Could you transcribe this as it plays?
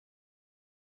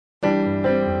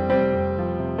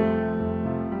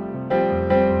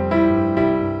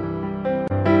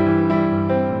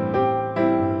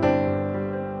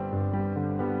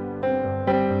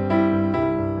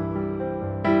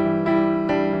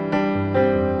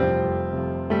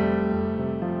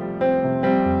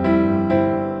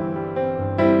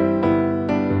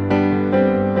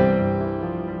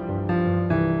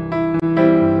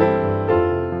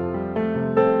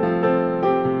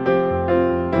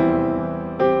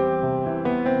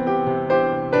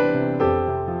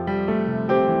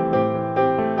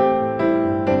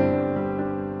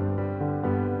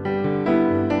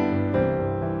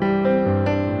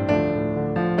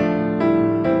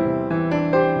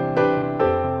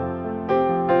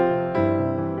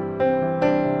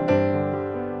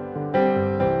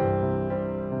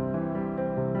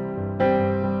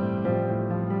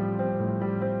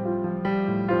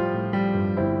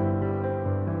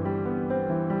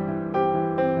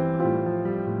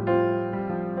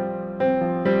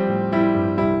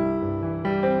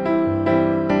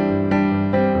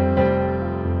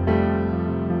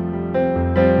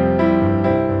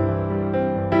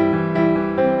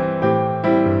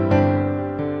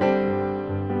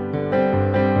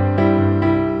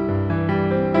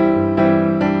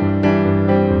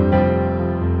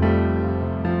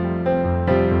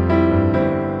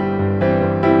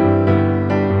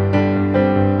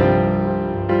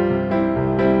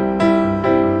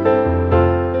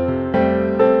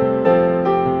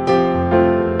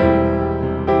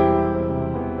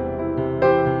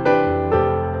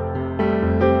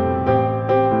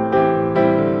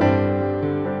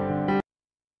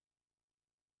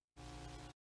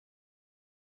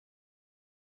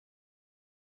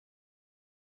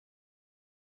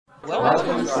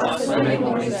Welcome to our Sunday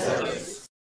morning service.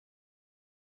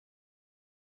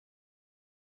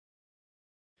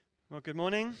 Well, good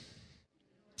morning,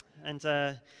 and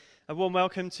a warm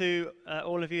welcome to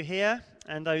all of you here,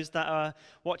 and those that are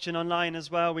watching online as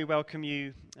well. We welcome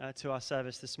you to our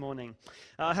service this morning.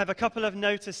 I have a couple of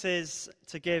notices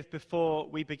to give before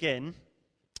we begin,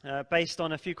 based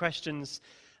on a few questions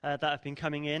that have been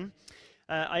coming in.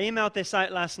 I emailed this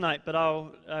out last night, but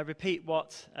I'll repeat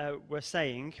what we're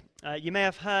saying. You may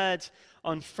have heard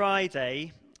on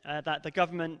Friday that the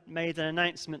government made an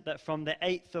announcement that from the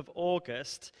 8th of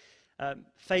August,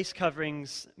 face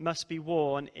coverings must be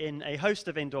worn in a host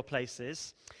of indoor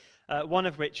places, one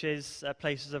of which is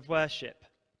places of worship.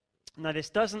 Now, this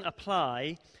doesn't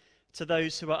apply to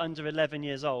those who are under 11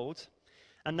 years old,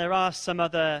 and there are some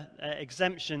other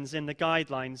exemptions in the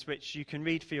guidelines which you can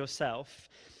read for yourself.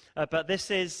 But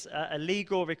this is a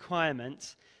legal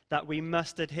requirement that we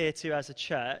must adhere to as a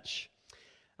church.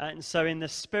 And so in the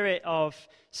spirit of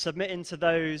submitting to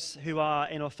those who are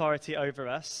in authority over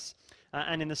us,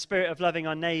 and in the spirit of loving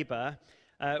our neighbour,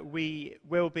 we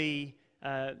will be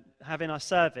having our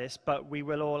service, but we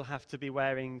will all have to be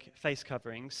wearing face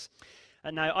coverings.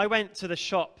 And now, I went to the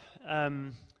shop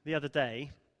the other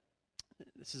day.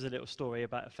 This is a little story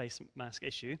about a face mask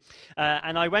issue.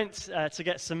 And I went to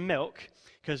get some milk,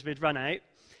 because we'd run out.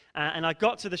 And I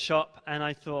got to the shop, and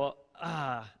I thought,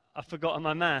 I've forgotten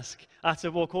my mask. I had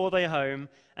to walk all the way home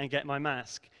and get my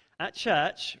mask. At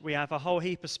church, we have a whole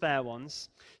heap of spare ones.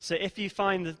 So if you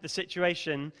find the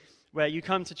situation where you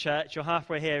come to church, you're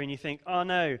halfway here, and you think, oh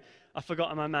no, I've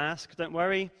forgotten my mask, don't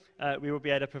worry, we will be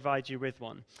able to provide you with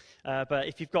one. But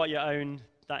if you've got your own,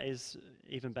 that is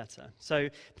even better. So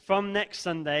from next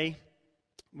Sunday,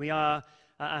 we are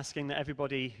asking that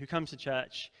everybody who comes to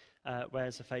church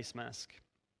wears a face mask.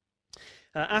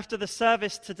 After the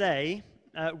service today,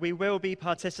 we will be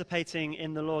participating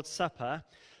in the Lord's Supper,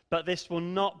 but this will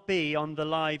not be on the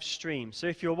live stream. So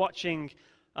if you're watching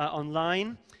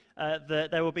online,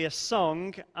 there will be a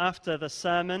song after the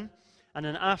sermon, and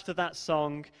then after that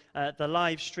song, the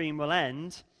live stream will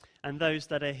end, and those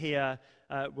that are here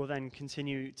will then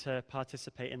continue to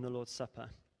participate in the Lord's Supper.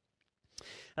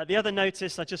 The other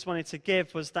notice I just wanted to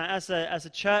give was that as a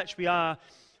church, we are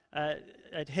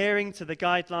adhering to the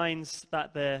guidelines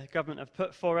that the government have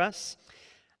put for us.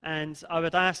 And I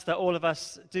would ask that all of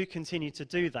us do continue to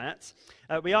do that.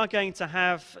 We are going to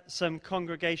have some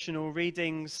congregational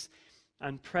readings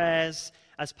and prayers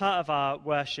as part of our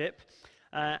worship.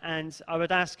 And I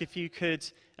would ask if you could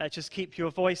just keep your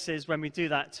voices when we do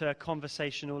that to a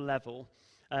conversational level,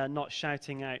 not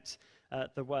shouting out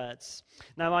the words.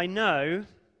 Now, I know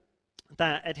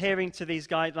that adhering to these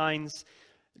guidelines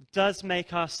does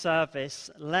make our service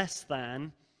less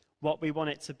than what we want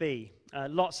it to be.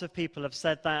 Lots of people have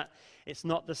said that. It's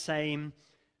not the same.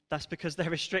 That's because there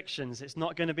are restrictions. It's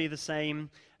not going to be the same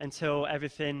until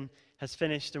everything has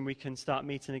finished and we can start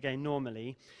meeting again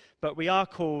normally. But we are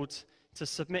called to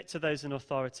submit to those in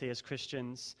authority as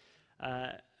Christians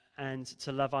and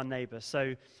to love our neighbour.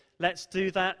 So let's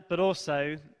do that. But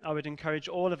also, I would encourage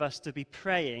all of us to be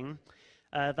praying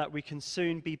that we can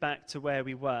soon be back to where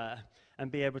we were and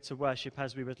be able to worship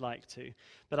as we would like to.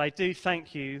 But I do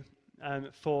thank you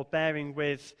for bearing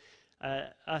with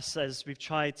us as we've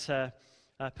tried to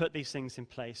put these things in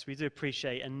place. We do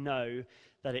appreciate and know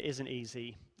that it isn't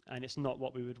easy, and it's not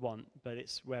what we would want, but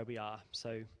it's where we are.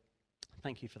 So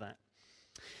thank you for that.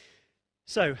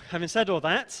 So, having said all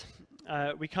that,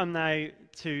 we come now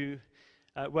to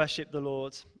worship the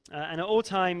Lord. And at all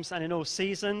times and in all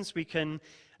seasons, we can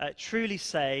truly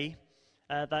say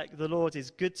that the Lord is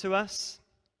good to us.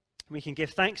 We can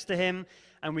give thanks to him,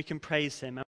 and we can praise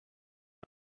him.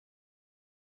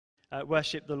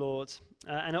 Worship the Lord.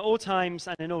 And at all times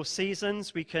and in all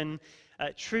seasons, we can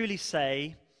truly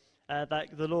say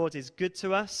that the Lord is good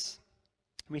to us.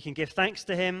 We can give thanks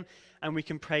to him, and we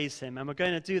can praise him. And we're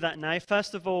going to do that now.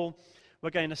 First of all, we're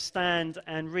going to stand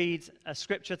and read a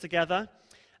scripture together.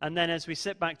 And then as we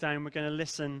sit back down, we're going to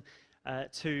listen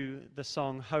to the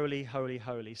song, Holy, Holy,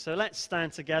 Holy. So let's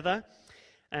stand together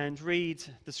and read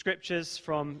the scriptures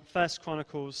from 1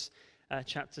 Chronicles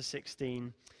chapter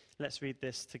 16. Let's read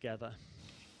this together.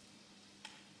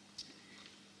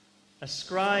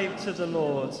 Ascribe to the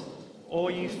Lord,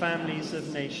 all you families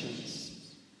of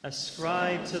nations.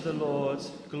 Ascribe to the Lord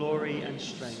glory and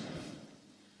strength.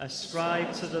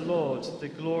 Ascribe to the Lord the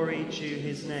glory due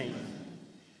his name.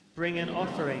 Bring an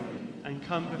offering and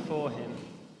come before him.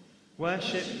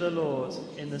 Worship the Lord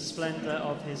in the splendor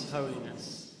of his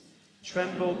holiness.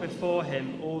 Tremble before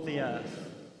him, all the earth.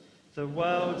 The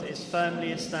world is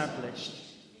firmly established.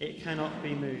 It cannot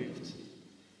be moved.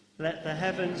 Let the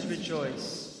heavens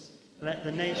rejoice. Let the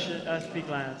earth be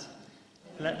glad.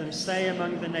 Let them say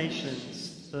among the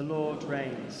nations, the Lord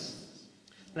reigns.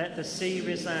 Let the sea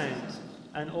resound,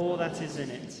 and all that is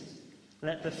in it.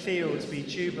 Let the fields be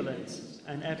jubilant,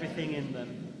 and everything in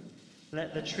them.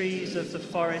 Let the trees of the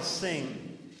forest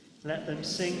sing. Let them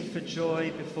sing for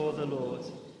joy before the Lord,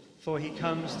 for he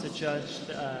comes to judge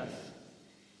the earth.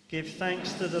 Give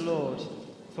thanks to the Lord,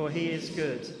 for he is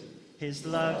good. His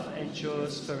love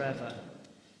endures forever.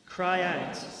 Cry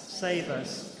out, save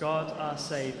us, God our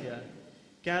Saviour.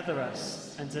 Gather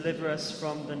us and deliver us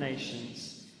from the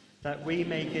nations, that we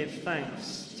may give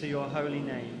thanks to your holy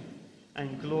name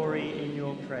and glory in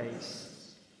your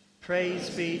praise.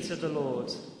 Praise be to the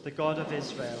Lord, the God of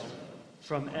Israel,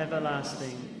 from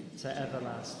everlasting to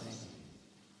everlasting.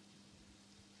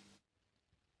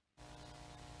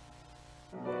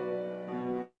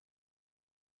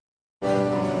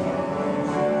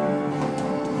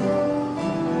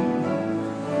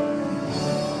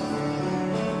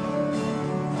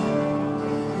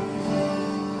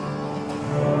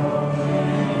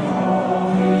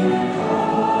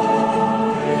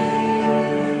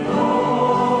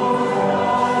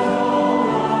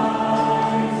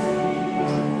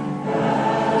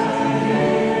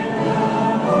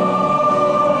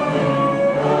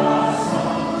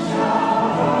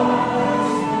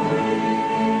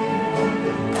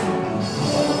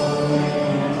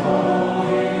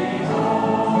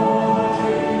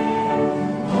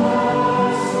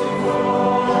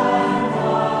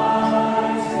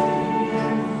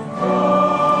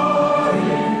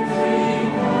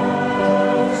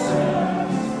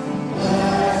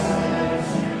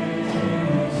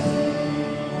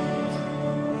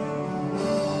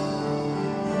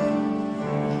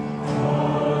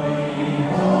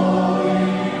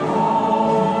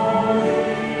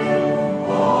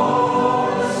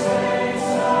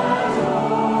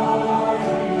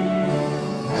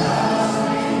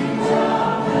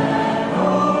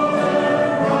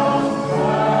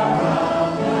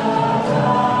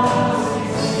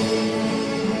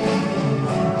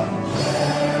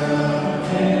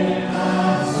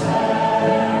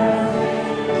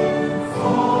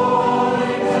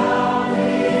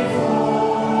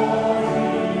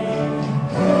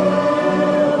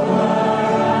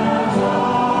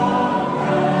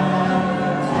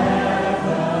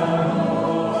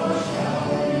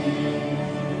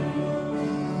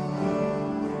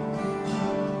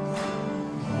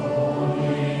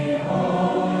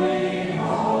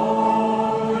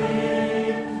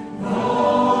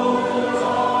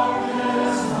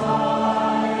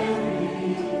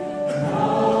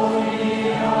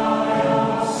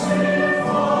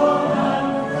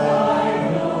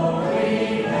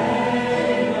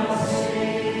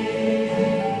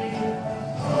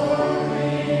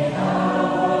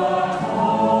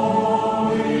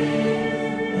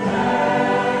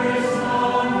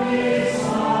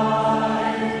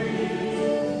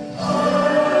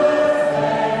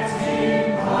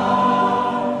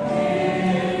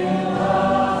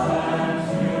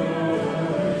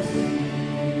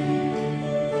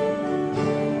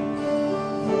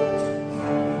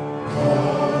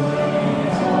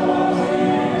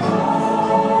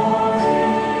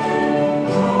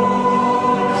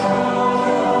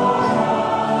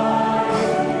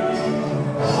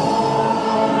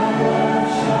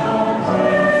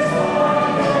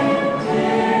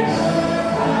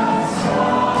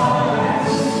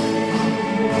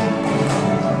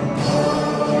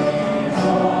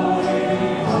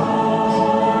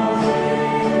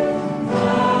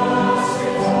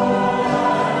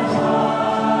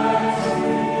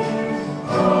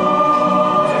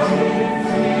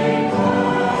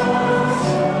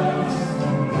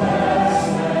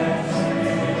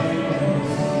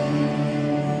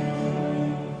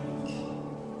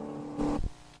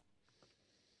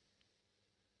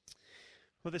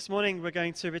 Well, this morning we're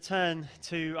going to return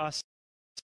to our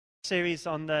series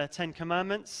on the Ten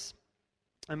Commandments,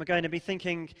 and we're going to be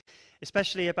thinking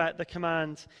especially about the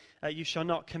command, you shall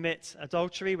not commit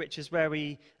adultery, which is where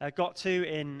we got to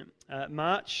in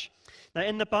March. Now,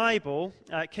 in the Bible,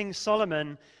 King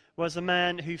Solomon was a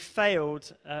man who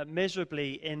failed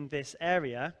miserably in this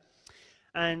area,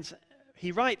 and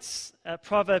he writes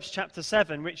Proverbs chapter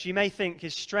 7, which you may think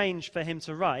is strange for him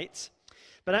to write,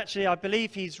 but actually I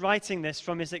believe he's writing this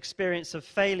from his experience of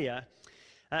failure,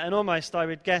 and almost, I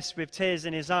would guess, with tears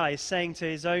in his eyes, saying to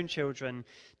his own children,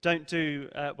 don't do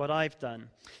what I've done.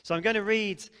 So I'm going to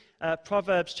read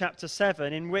Proverbs chapter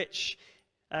 7, in which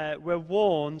we're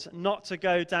warned not to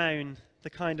go down the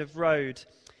kind of road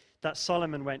that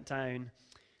Solomon went down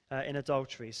in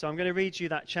adultery. So I'm going to read you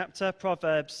that chapter,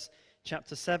 Proverbs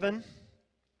chapter 7.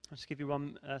 I'll just give you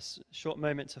one short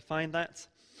moment to find that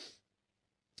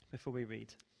before we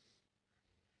read.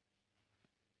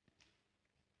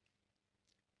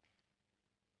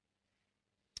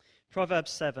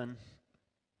 Proverbs 7.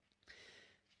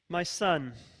 My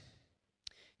son,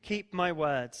 keep my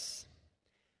words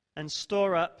and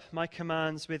store up my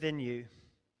commands within you.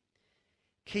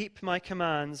 Keep my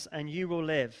commands and you will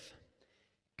live.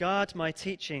 Guard my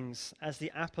teachings as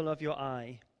the apple of your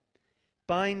eye.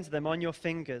 Bind them on your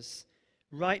fingers.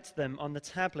 Write them on the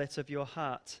tablet of your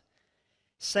heart.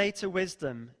 Say to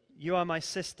wisdom, you are my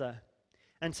sister,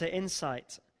 and to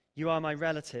insight, you are my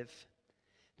relative.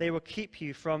 They will keep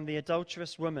you from the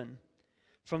adulterous woman,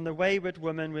 from the wayward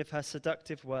woman with her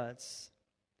seductive words.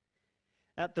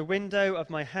 At the window of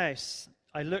my house,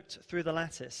 I looked through the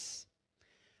lattice.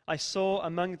 I saw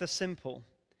among the simple,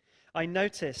 I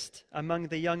noticed among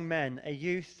the young men a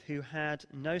youth who had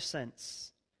no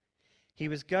sense. He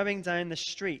was going down the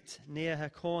street near her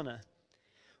corner,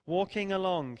 walking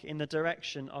along in the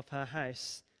direction of her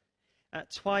house,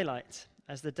 at twilight,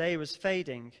 as the day was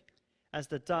fading, as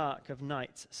the dark of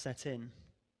night set in.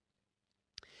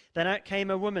 Then out came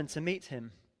a woman to meet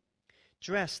him,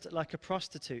 dressed like a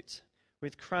prostitute,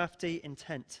 with crafty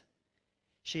intent.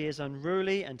 She is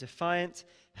unruly and defiant.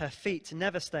 Her feet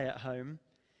never stay at home.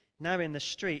 Now in the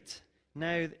street,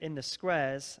 now in the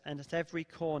squares, and at every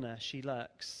corner she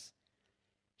lurks.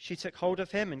 She took hold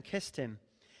of him and kissed him,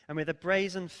 and with a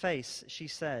brazen face she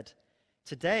said,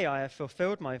 Today I have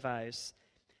fulfilled my vows,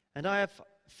 and I have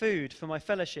food for my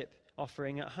fellowship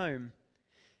offering at home.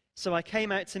 So I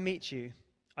came out to meet you.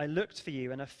 I looked for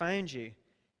you and have found you.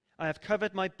 I have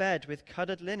covered my bed with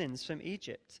colored linens from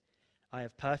Egypt. I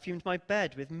have perfumed my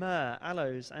bed with myrrh,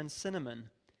 aloes, and cinnamon.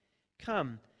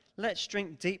 Come, let's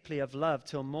drink deeply of love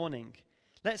till morning.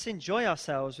 Let's enjoy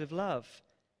ourselves with love.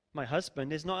 My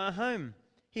husband is not at home.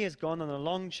 He has gone on a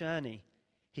long journey.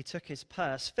 He took his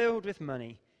purse filled with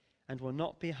money and will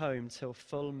not be home till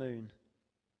full moon.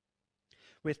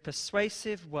 With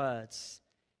persuasive words,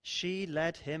 she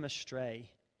led him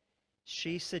astray.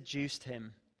 She seduced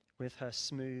him with her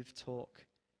smooth talk.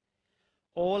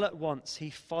 All at once he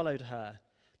followed her,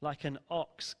 like an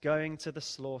ox going to the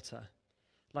slaughter,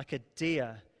 like a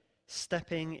deer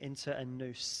stepping into a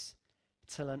noose,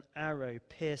 till an arrow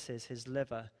pierces his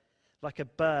liver, like a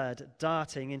bird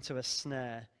darting into a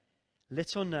snare,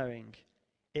 little knowing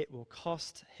it will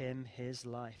cost him his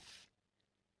life.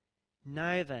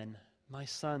 Now then, my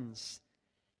sons,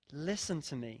 listen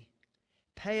to me.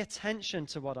 Pay attention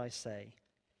to what I say.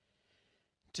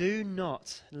 Do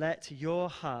not let your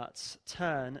hearts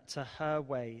turn to her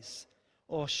ways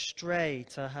or stray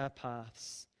to her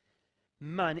paths.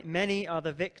 Many are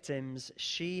the victims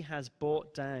she has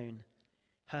brought down.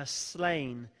 Her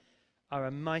slain are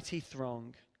a mighty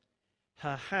throng.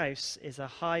 Her house is a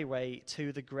highway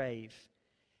to the grave,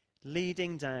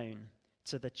 leading down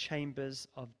to the chambers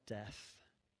of death.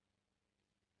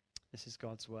 This is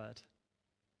God's word.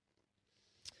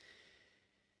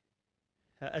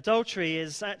 Adultery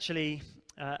is actually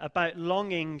about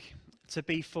longing to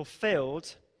be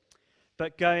fulfilled,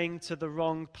 but going to the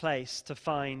wrong place to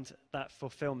find that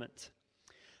fulfillment.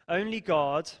 Only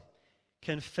God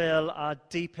can fill our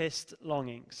deepest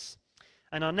longings.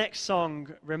 And our next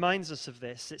song reminds us of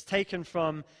this. It's taken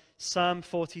from Psalm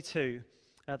 42.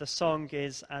 The song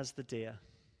is As the Deer.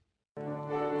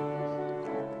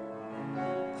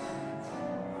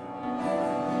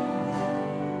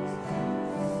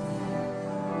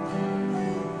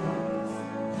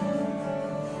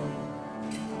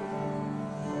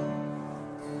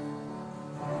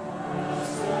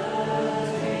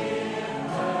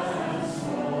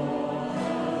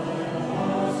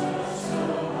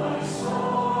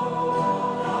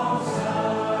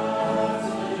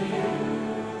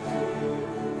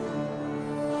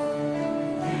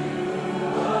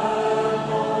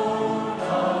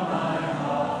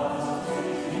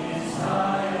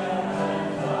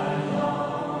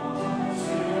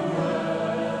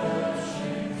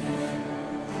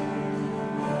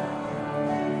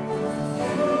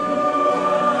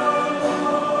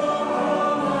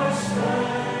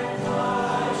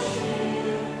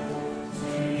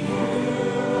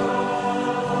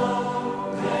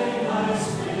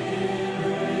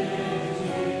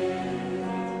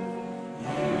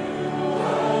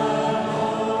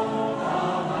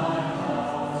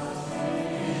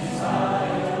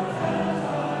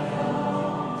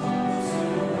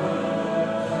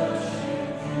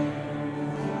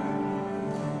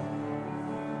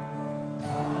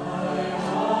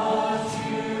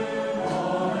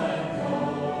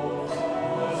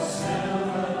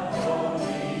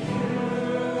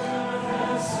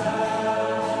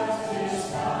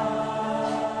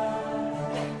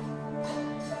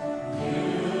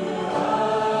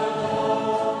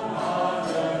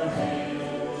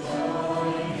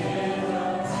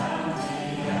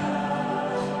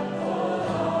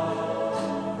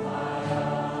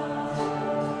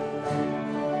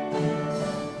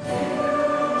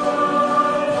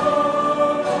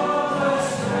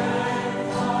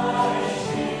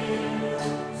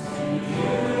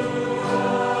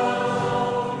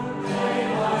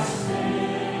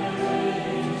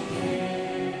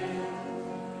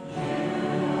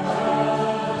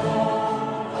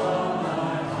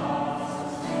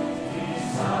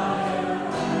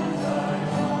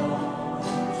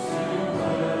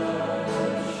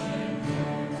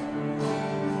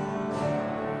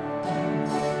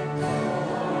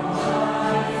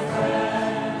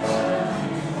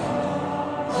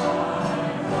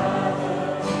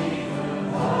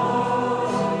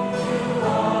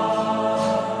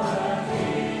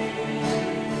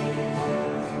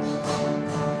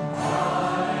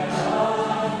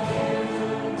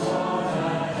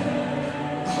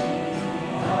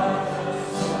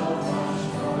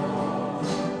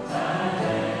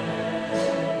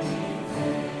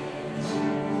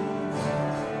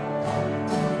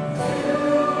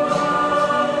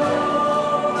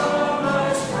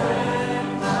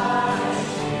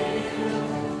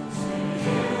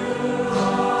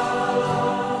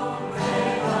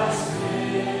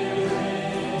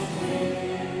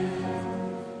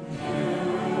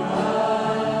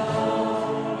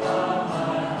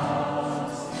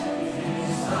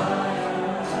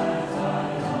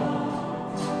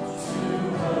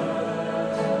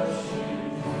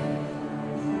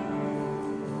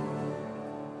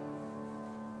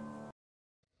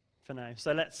 now.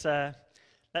 So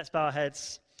let's bow our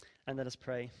heads and let us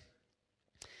pray.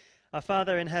 Our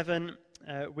Father in heaven,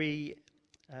 we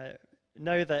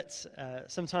know that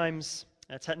sometimes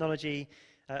technology,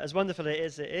 as wonderful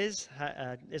as it is,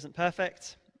 isn't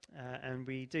perfect. And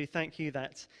we do thank you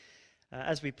that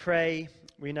as we pray,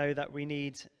 we know that we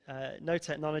need no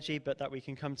technology, but that we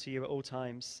can come to you at all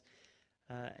times,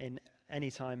 in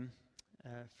any time,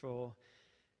 for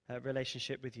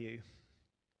relationship with you.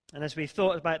 And as we've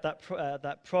thought about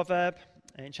that proverb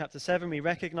in chapter 7, we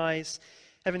recognize,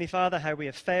 Heavenly Father, how we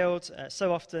have failed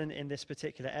so often in this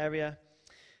particular area.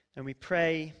 And we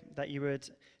pray that you would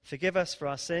forgive us for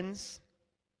our sins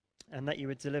and that you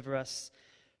would deliver us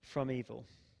from evil.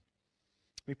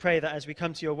 We pray that as we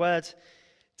come to your word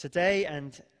today,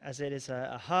 and as it is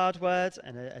a hard word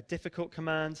and a difficult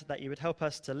command, that you would help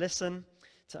us to listen,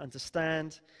 to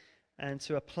understand, and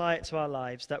to apply it to our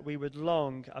lives, that we would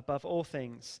long above all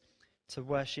things to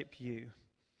worship you.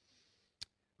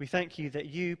 We thank you that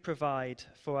you provide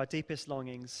for our deepest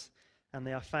longings, and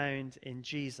they are found in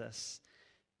Jesus,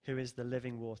 who is the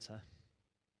living water.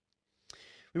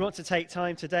 We want to take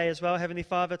time today as well, Heavenly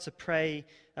Father, to pray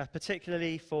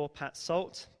particularly for Pat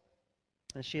Salt.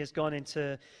 And she has gone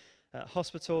into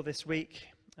hospital this week,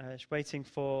 waiting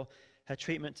for her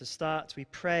treatment to start. We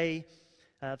pray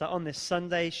that on this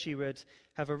Sunday she would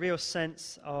have a real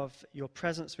sense of your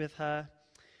presence with her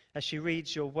as she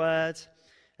reads your word,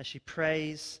 as she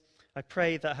prays. I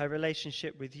pray that her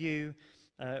relationship with you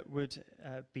would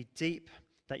be deep,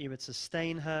 that you would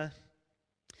sustain her,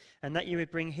 and that you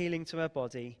would bring healing to her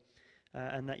body,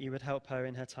 and that you would help her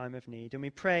in her time of need. And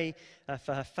we pray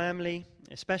for her family,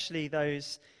 especially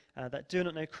those that do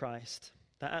not know Christ,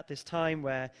 that at this time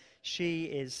where she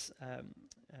is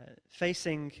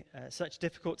facing such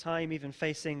difficult time, even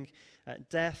facing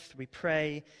death, we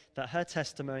pray that her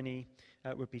testimony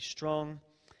would be strong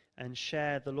and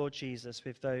share the Lord Jesus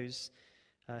with those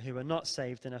who are not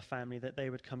saved in her family, that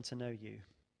they would come to know you.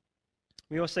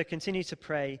 We also continue to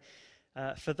pray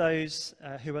for those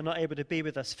who are not able to be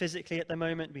with us physically at the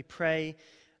moment. We pray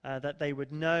that they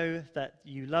would know that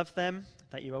you love them,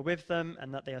 that you are with them,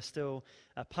 and that they are still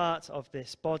a part of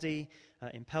this body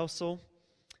in Pelsall.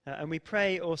 And we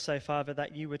pray also, Father,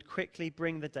 that you would quickly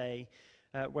bring the day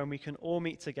when we can all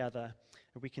meet together,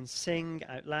 and we can sing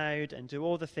out loud and do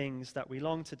all the things that we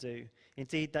long to do,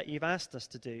 indeed that you've asked us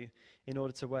to do in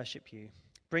order to worship you.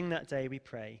 Bring that day, we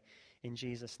pray. In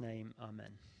Jesus' name,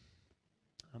 amen.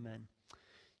 Amen.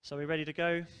 So are we ready to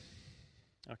go?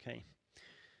 Okay.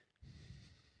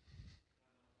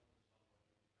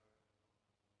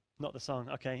 Not the song.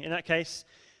 Okay. In that case,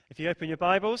 if you open your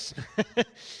Bibles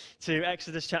to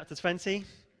Exodus chapter 20.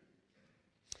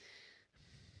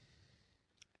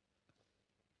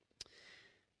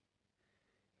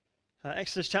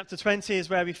 Exodus chapter 20 is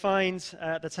where we find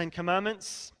the Ten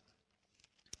Commandments.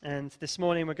 And this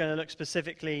morning we're going to look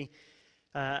specifically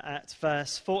at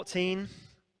verse 14.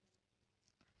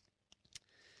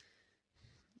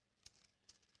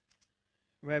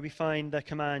 Where we find the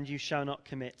command, you shall not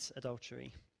commit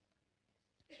adultery.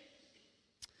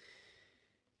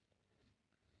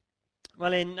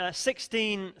 Well, in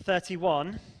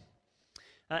 1631,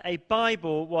 a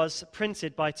Bible was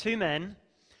printed by two men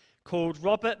called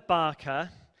Robert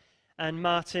Barker and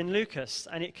Martin Lucas,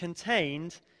 and it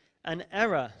contained an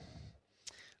error.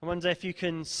 I wonder if you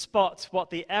can spot what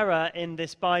the error in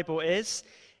this Bible is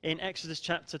in Exodus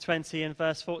chapter 20 and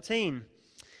verse 14.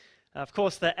 Of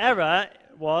course, the error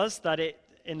was that it,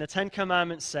 in the Ten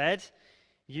Commandments, said,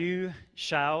 you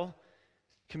shall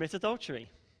commit adultery.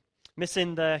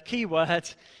 Missing the key word,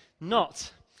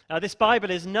 not. This Bible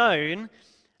is known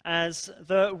as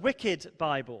the Wicked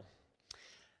Bible.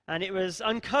 And it was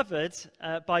uncovered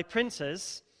by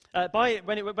printers.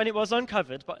 When it was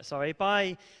uncovered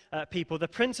by people, the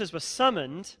printers were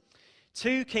summoned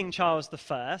to King Charles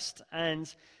I,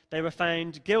 and they were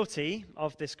found guilty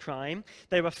of this crime.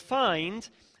 They were fined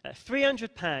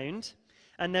 £300,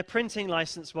 and their printing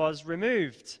license was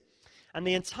removed. And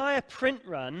the entire print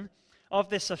run of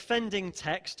this offending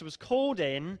text was called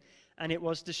in, and it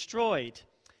was destroyed.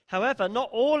 However, not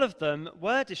all of them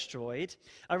were destroyed.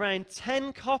 Around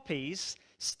 10 copies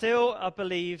still are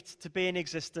believed to be in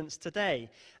existence today.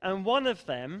 And one of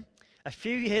them, a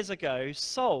few years ago,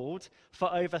 sold for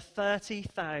over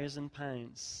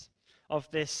 £30,000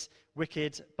 of this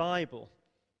wicked Bible.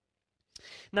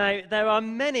 Now, there are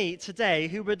many today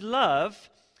who would love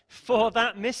for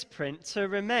that misprint to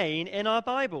remain in our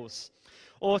Bibles,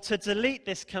 or to delete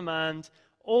this command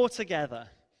altogether.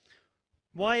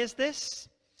 Why is this?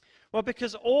 Well,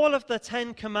 because all of the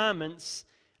Ten Commandments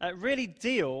really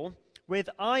deal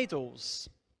with idols.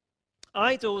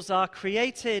 Idols are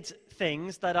created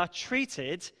things that are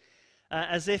treated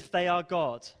as if they are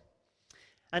God.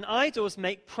 And idols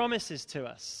make promises to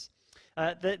us.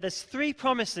 There's three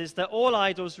promises that all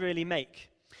idols really make.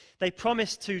 They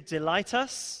promise to delight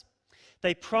us,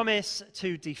 they promise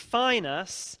to define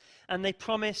us, and they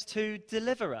promise to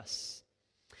deliver us.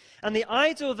 And the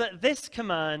idol that this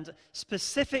command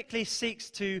specifically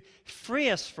seeks to free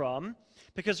us from,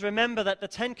 because remember that the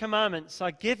Ten Commandments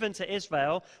are given to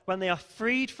Israel when they are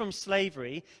freed from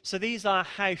slavery, so these are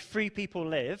how free people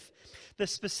live. The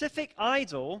specific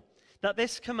idol that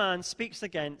this command speaks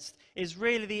against is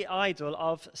really the idol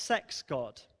of sex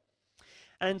god.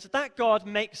 And that God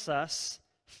makes us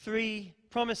three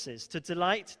promises: to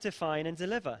delight, define, and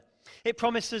deliver. It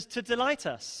promises to delight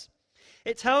us.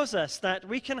 It tells us that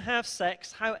we can have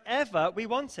sex however we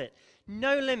want it,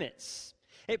 no limits.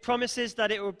 It promises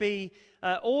that it will be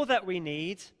all that we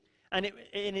need, and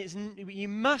you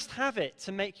must have it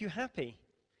to make you happy.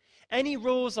 Any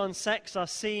rules on sex are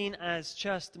seen as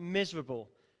just miserable,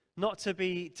 not to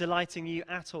be delighting you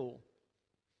at all.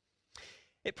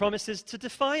 It promises to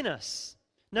define us.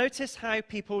 Notice how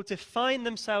people define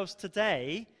themselves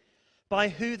today by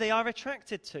who they are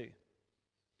attracted to,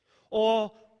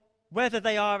 or whether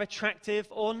they are attractive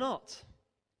or not.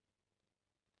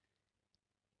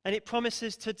 And it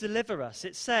promises to deliver us.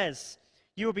 It says,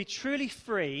 you will be truly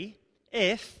free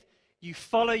if you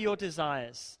follow your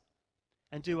desires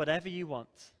and do whatever you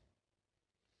want.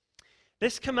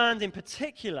 This command in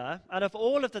particular, out of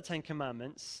all of the Ten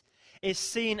Commandments, is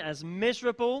seen as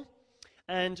miserable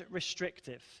and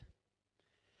restrictive.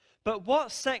 But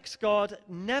what sex God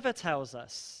never tells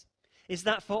us is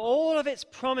that for all of its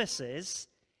promises,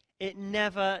 it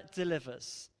never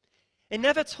delivers. It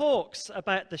never talks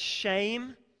about the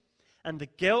shame and the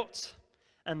guilt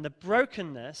and the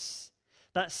brokenness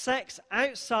that sex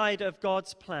outside of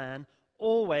God's plan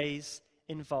always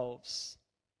involves.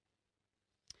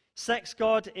 Sex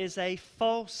God is a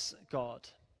false God.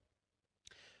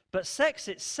 But sex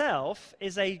itself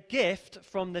is a gift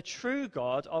from the true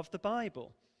God of the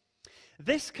Bible.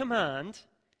 This command,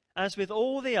 as with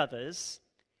all the others,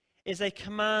 is a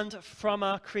command from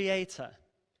our Creator.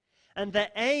 And the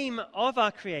aim of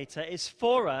our Creator is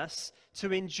for us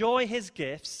to enjoy His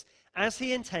gifts as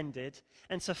He intended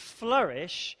and to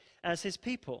flourish as His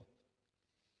people.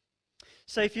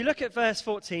 So if you look at verse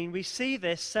 14, we see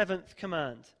this seventh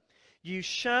command. You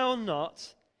shall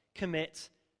not commit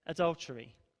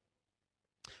adultery.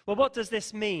 Well, what does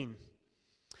this mean?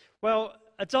 Well,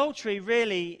 adultery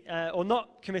really, or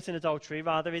not committing adultery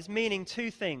rather, is meaning two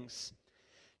things.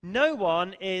 No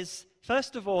one is,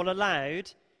 first of all,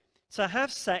 allowed to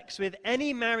have sex with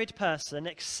any married person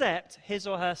except his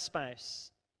or her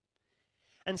spouse.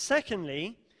 And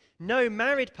secondly, no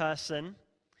married person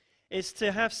is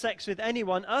to have sex with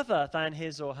anyone other than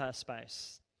his or her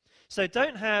spouse. So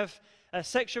don't have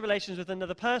sexual relations with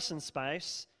another person's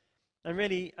spouse and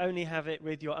really only have it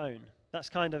with your own. That's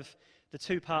kind of the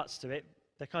two parts to it.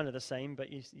 They're kind of the same,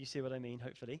 but you see what I mean,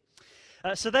 hopefully.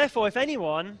 So therefore, if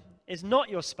anyone is not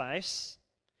your spouse,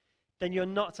 then you're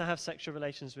not to have sexual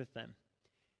relations with them.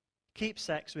 Keep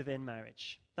sex within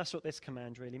marriage. That's what this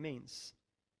command really means.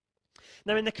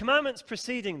 Now, in the commandments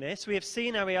preceding this, we have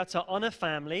seen how we are to honor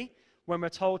family when we're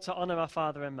told to honor our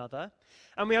father and mother,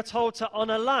 and we are told to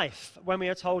honor life when we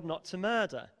are told not to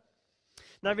murder.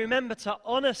 Now, remember, to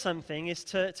honor something is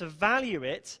to value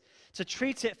it, to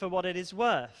treat it for what it is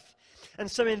worth. And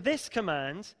so in this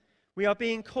command, we are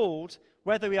being called,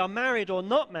 whether we are married or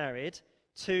not married,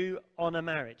 to honor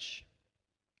marriage.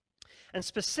 And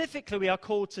specifically, we are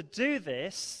called to do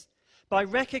this by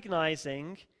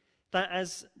recognizing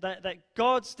that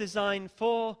God's design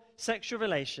for sexual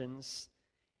relations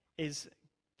is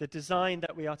the design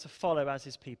that we are to follow as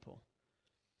His people.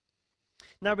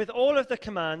 Now, with all of the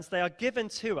commands, they are given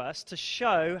to us to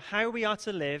show how we are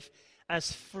to live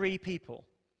as free people.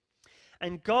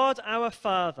 And God, our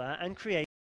Father and Creator,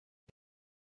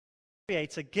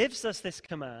 gives us this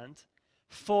command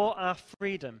for our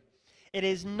freedom. It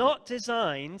is not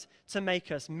designed to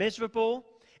make us miserable.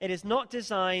 It is not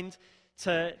designed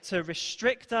to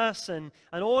restrict us and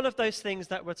all of those things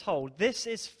that we're told. This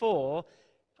is for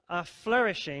our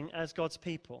flourishing as God's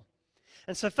people.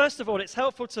 And so first of all, it's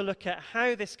helpful to look at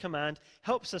how this command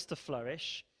helps us to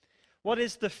flourish. What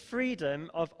is the freedom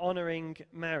of honoring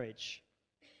marriage?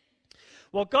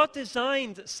 Well, God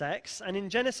designed sex, and in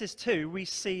Genesis 2, we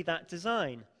see that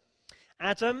design.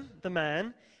 Adam, the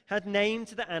man, had named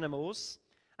the animals,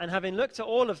 and having looked at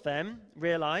all of them,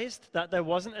 realized that there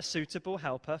wasn't a suitable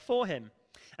helper for him.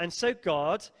 And so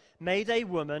God made a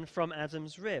woman from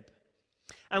Adam's rib.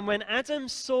 And when Adam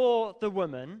saw the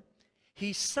woman,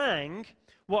 he sang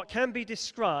what can be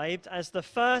described as the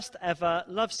first ever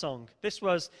love song. This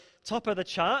was top of the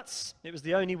charts. It was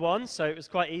the only one, so it was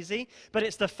quite easy. But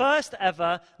it's the first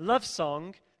ever love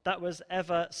song that was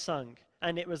ever sung.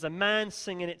 And it was a man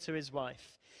singing it to his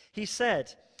wife. He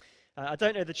said, I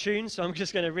don't know the tune, so I'm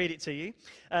just going to read it to you.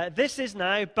 This is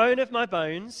now bone of my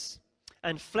bones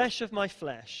and flesh of my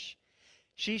flesh.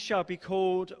 She shall be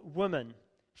called woman,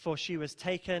 for she was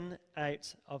taken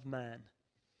out of man.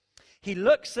 He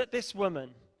looks at this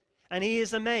woman, and he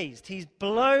is amazed. He's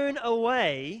blown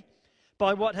away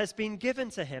by what has been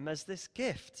given to him as this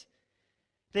gift,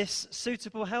 this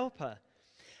suitable helper.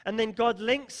 And then God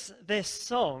links this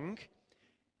song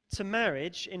to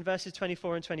marriage in verses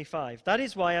 24 and 25. That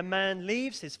is why a man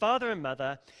leaves his father and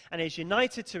mother and is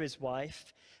united to his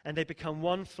wife, and they become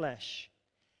one flesh.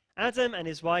 Adam and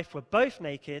his wife were both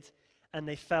naked, and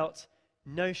they felt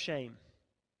no shame.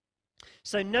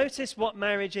 So notice what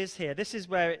marriage is here. This is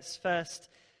where it's first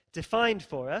defined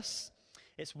for us.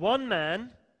 It's one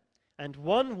man and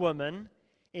one woman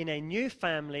in a new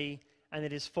family, and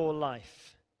it is for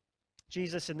life.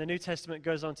 Jesus in the New Testament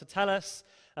goes on to tell us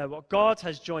what God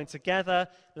has joined together,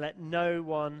 let no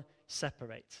one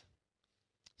separate.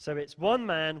 So it's one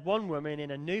man, one woman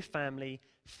in a new family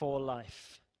for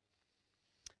life.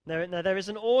 Now there is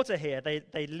an order here.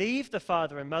 They leave the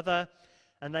father and mother,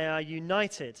 and they are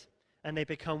united, and they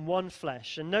become one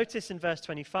flesh. And notice in verse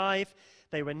 25,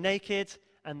 they were naked,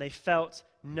 and they felt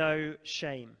no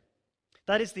shame.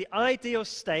 That is the ideal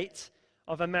state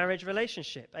of a marriage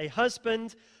relationship. A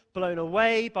husband blown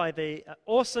away by the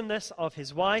awesomeness of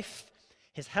his wife,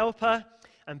 his helper,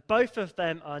 and both of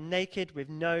them are naked with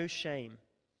no shame.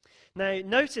 Now,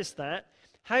 notice that.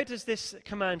 How does this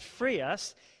command free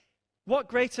us? What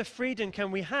greater freedom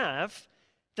can we have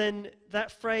than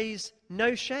that phrase,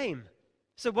 no shame?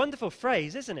 It's a wonderful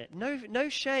phrase, isn't it? No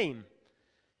shame.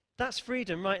 That's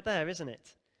freedom right there, isn't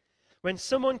it? When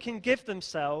someone can give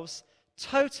themselves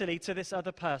totally to this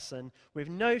other person with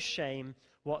no shame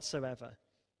whatsoever.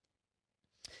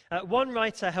 One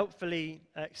writer helpfully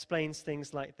explains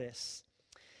things like this.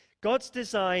 God's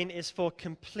design is for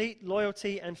complete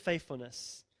loyalty and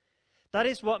faithfulness. That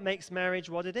is what makes marriage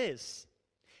what it is.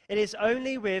 It is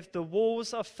only with the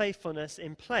walls of faithfulness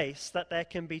in place that there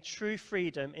can be true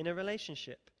freedom in a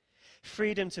relationship.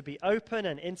 Freedom to be open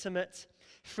and intimate.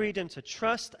 Freedom to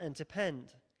trust and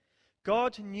depend.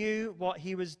 God knew what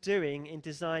he was doing in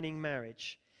designing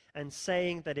marriage and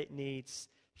saying that it needs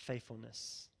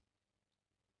faithfulness.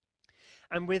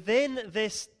 And within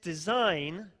this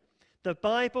design, the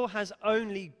Bible has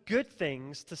only good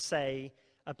things to say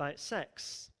about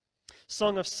sex.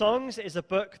 Song of Songs is a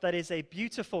book that is a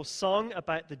beautiful song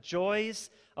about the joys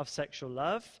of sexual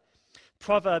love.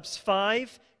 Proverbs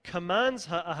 5 commands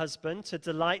a husband to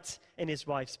delight in his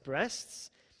wife's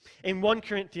breasts. In 1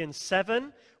 Corinthians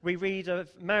 7, we read of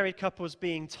married couples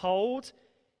being told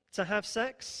to have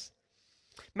sex.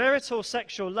 Marital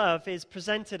sexual love is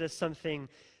presented as something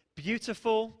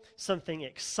beautiful, something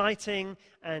exciting,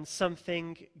 and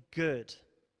something good.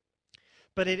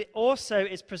 But it also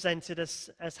is presented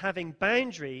as having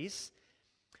boundaries,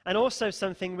 and also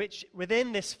something which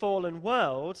within this fallen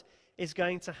world is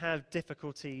going to have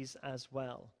difficulties as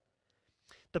well.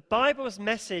 The Bible's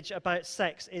message about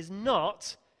sex is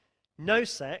not no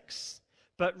sex,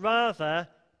 but rather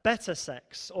better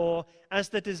sex, or as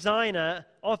the designer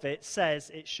of it says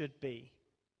it should be.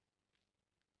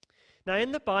 Now,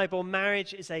 in the Bible,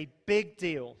 marriage is a big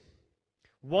deal.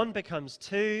 One becomes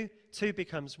two, two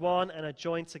becomes one, and are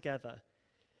joined together.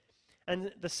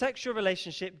 And the sexual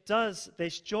relationship does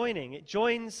this joining. It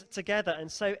joins together,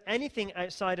 and so anything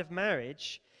outside of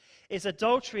marriage is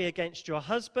adultery against your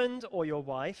husband or your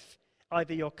wife,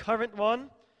 either your current one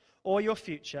or your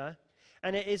future,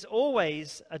 and it is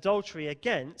always adultery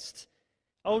against,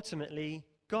 ultimately,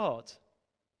 God.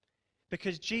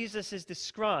 Because Jesus is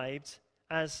described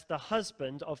as the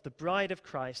husband of the bride of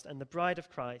Christ, and the bride of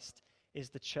Christ is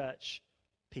the church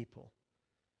people.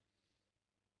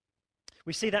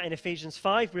 We see that in Ephesians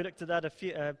 5. We looked at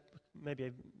that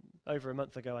maybe over a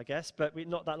month ago, I guess, but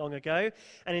not that long ago.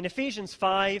 And in Ephesians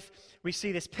 5, we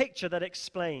see this picture that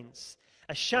explains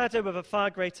a shadow of a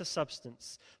far greater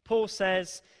substance. Paul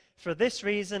says, for this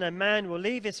reason, a man will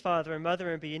leave his father and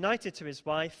mother and be united to his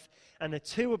wife, and the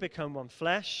two will become one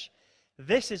flesh.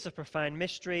 This is a profound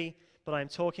mystery, but I'm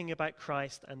talking about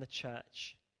Christ and the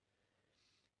church.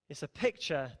 It's a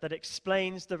picture that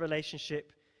explains the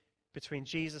relationship between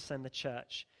Jesus and the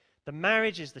church. The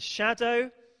marriage is the shadow.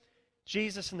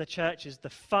 Jesus and the church is the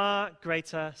far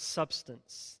greater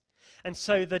substance. And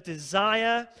so the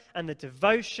desire and the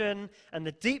devotion and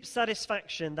the deep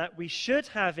satisfaction that we should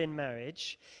have in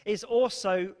marriage is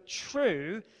also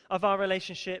true of our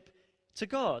relationship to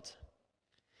God.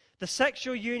 The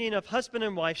sexual union of husband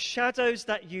and wife shadows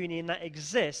that union that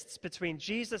exists between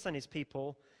Jesus and his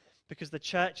people, because the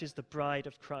church is the bride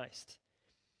of Christ.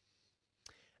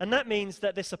 And that means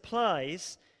that this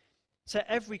applies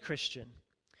to every Christian,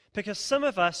 because some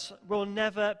of us will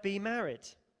never be married.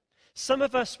 Some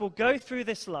of us will go through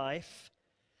this life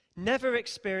never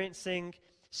experiencing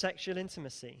sexual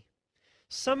intimacy.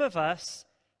 Some of us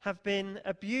have been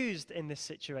abused in this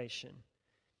situation.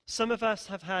 Some of us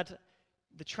have had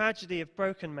the tragedy of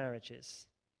broken marriages.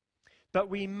 But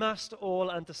we must all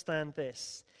understand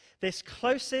this. This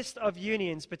closest of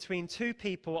unions between two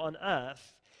people on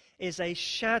earth is a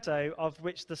shadow of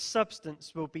which the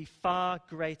substance will be far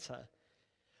greater,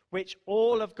 which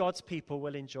all of God's people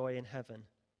will enjoy in heaven.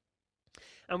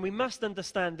 And we must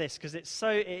understand this because it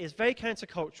is very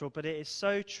countercultural, but it is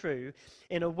so true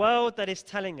in a world that is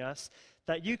telling us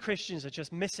that you Christians are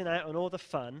just missing out on all the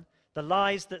fun, the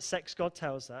lies that sex God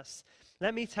tells us.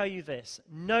 Let me tell you this: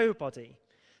 nobody,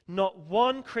 not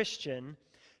one Christian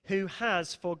who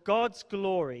has, for God's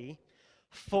glory,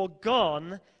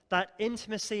 foregone that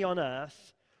intimacy on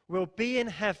earth will be in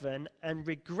heaven and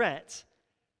regret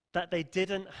that they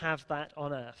didn't have that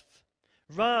on earth.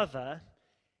 Rather,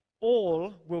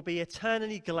 all will be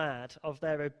eternally glad of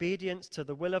their obedience to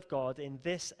the will of God in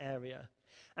this area.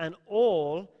 And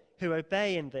all who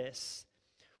obey in this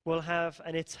will have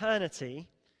an eternity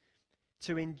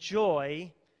to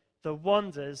enjoy the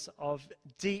wonders of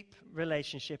deep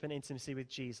relationship and intimacy with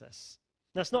Jesus.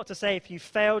 That's not to say if you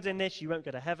failed in this, you won't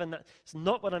go to heaven. That's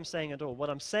not what I'm saying at all. What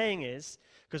I'm saying is,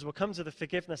 because we'll come to the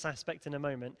forgiveness aspect in a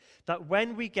moment, that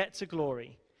when we get to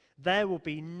glory, there will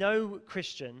be no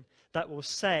Christian that will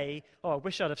say, oh, I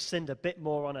wish I'd have sinned a bit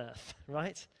more on earth,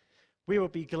 right? We will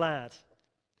be glad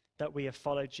that we have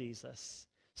followed Jesus.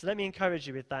 So let me encourage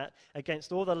you with that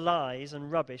against all the lies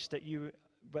and rubbish that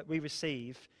we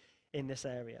receive in this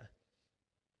area.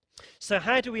 So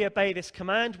how do we obey this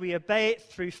command? We obey it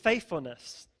through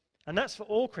faithfulness. And that's for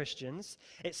all Christians.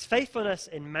 It's faithfulness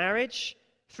in marriage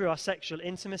through our sexual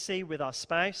intimacy with our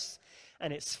spouse,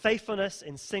 and it's faithfulness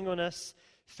in singleness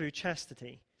through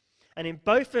chastity. And in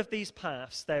both of these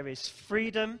paths, there is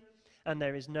freedom and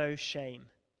there is no shame.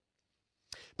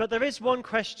 But there is one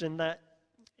question that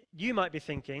you might be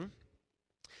thinking,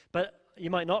 but you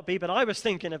might not be, but I was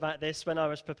thinking about this when I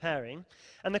was preparing.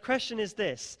 And the question is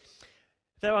this: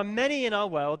 there are many in our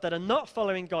world that are not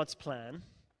following God's plan,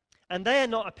 and they are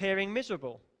not appearing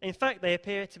miserable. In fact, they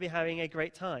appear to be having a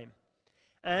great time.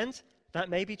 And that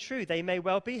may be true. They may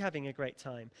well be having a great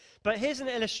time. But here's an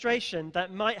illustration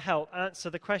that might help answer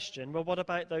the question, well, what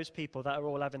about those people that are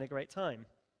all having a great time?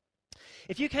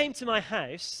 If you came to my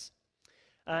house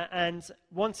and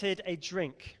wanted a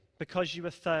drink because you were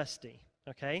thirsty,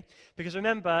 okay? Because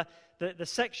remember, the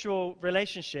sexual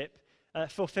relationship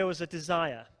fulfills a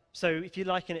desire. So if you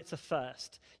liken it to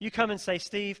thirst, you come and say,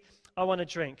 Steve, I want a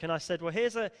drink. And I said, well,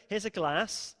 here's a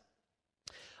glass.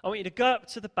 I want you to go up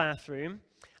to the bathroom,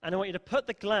 and I want you to put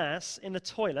the glass in the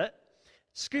toilet,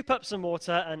 scoop up some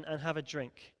water, and have a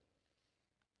drink.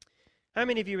 How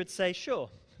many of you would say, sure,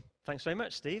 thanks very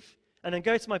much, Steve, and then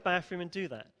go to my bathroom and do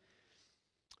that?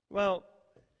 Well,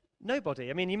 nobody.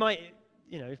 I mean, you might,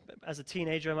 as a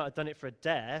teenager, I might have done it for a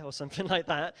dare or something like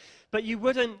that, but you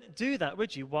wouldn't do that,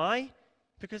 would you? Why?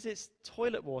 Because it's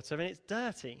toilet water and it's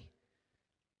dirty.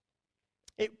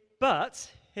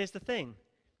 But here's the thing.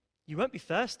 You won't be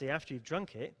thirsty after you've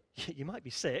drunk it. You might be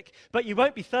sick, but you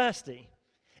won't be thirsty.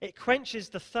 It quenches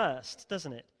the thirst,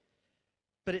 doesn't it?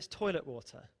 But it's toilet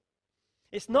water.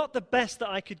 It's not the best that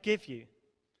I could give you.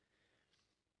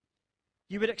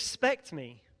 You would expect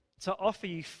me to offer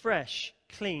you fresh,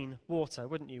 clean water,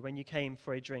 wouldn't you, when you came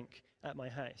for a drink at my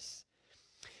house?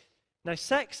 Now,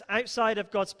 sex outside of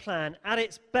God's plan, at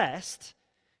its best,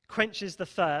 quenches the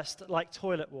thirst like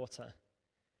toilet water.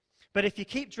 But if you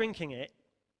keep drinking it,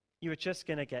 you are just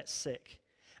going to get sick.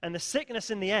 And the sickness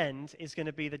in the end is going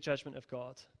to be the judgment of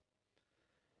God.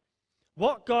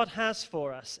 What God has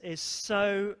for us is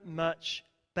so much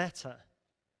better.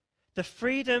 The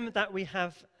freedom that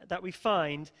we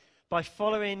find by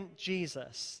following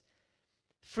Jesus,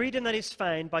 freedom that is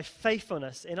found by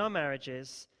faithfulness in our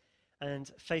marriages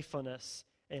and faithfulness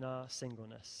in our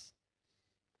singleness.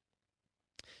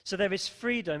 So there is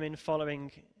freedom in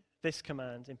following this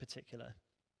command in particular.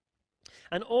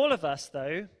 And all of us,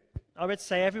 though, I would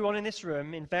say everyone in this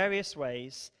room, in various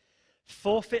ways,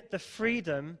 forfeit the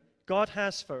freedom God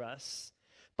has for us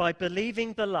by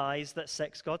believing the lies that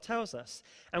sex God tells us,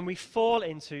 and we fall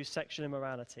into sexual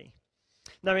immorality.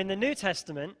 Now, in the New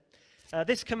Testament,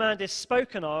 this command is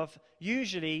spoken of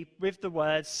usually with the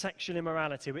word sexual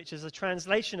immorality, which is a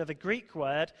translation of a Greek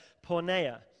word,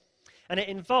 porneia. And it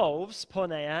involves,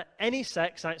 porneia, any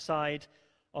sex outside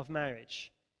of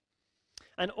marriage.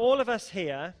 And all of us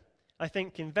here, I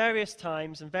think in various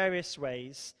times and various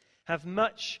ways, have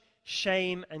much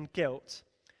shame and guilt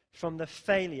from the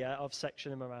failure of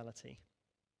sexual immorality.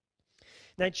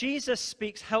 Now, Jesus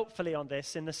speaks helpfully on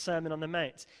this in the Sermon on the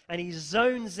Mount, and he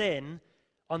zones in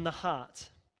on the heart.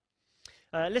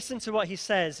 Listen to what he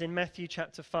says in Matthew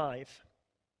chapter 5.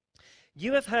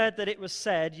 You have heard that it was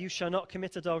said, you shall not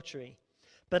commit adultery.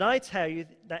 But I tell you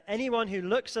that anyone who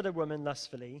looks at a woman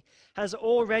lustfully has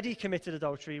already committed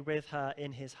adultery with her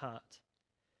in his heart.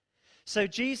 So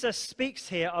Jesus speaks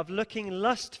here of looking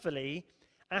lustfully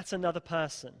at another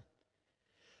person.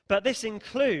 But this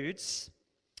includes,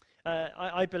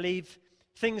 I believe,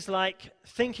 things like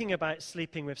thinking about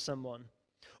sleeping with someone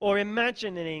or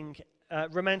imagining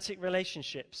romantic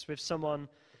relationships with someone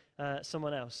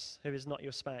else who is not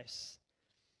your spouse.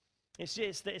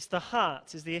 It's the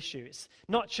heart is the issue. It's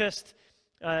not just,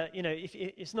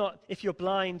 if you're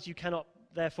blind, you cannot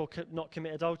therefore not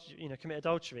commit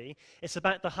adultery. It's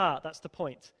about the heart. That's the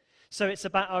point. So it's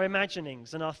about our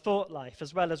imaginings and our thought life,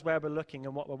 as well as where we're looking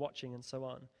and what we're watching and so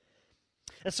on.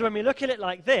 And so when we look at it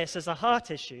like this, as a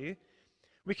heart issue,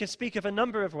 we can speak of a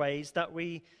number of ways that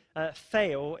we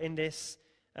fail in this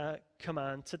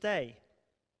command today.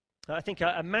 I think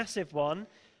a massive one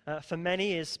for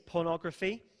many is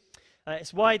pornography.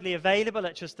 It's widely available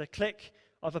at just a click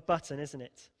of a button, isn't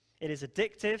it? It is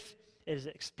addictive. It is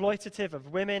exploitative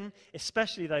of women,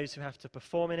 especially those who have to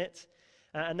perform in it.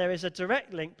 And there is a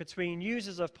direct link between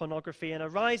users of pornography and a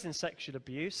rise in sexual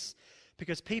abuse,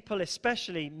 because people,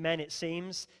 especially men it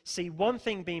seems, see one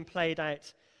thing being played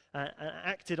out and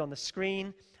acted on the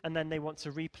screen, and then they want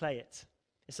to replay it.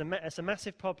 It's a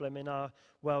massive problem in our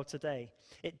world today.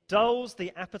 It dulls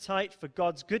the appetite for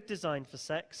God's good design for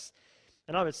sex,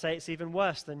 and I would say it's even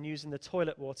worse than using the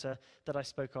toilet water that I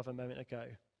spoke of a moment ago.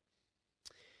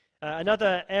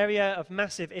 Another area of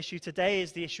massive issue today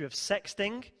is the issue of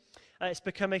sexting. It's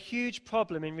become a huge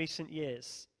problem in recent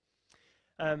years.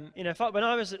 When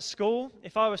I was at school,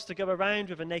 if I was to go around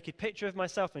with a naked picture of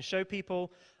myself and show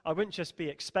people, I wouldn't just be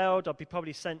expelled, I'd be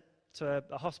probably sent to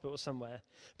a hospital somewhere.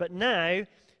 But now,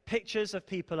 pictures of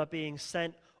people are being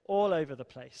sent all over the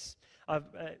place.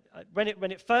 When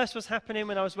it first was happening,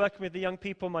 when I was working with the young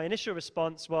people, my initial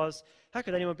response was, how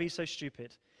could anyone be so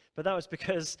stupid? But that was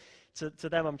because to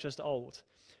them I'm just old.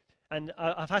 And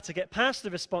I've had to get past the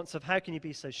response of how can you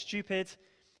be so stupid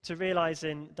to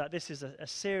realizing that this is a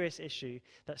serious issue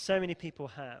that so many people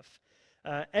have.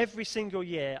 Every single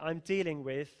year I'm dealing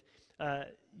with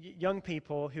young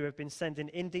people who have been sending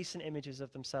indecent images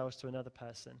of themselves to another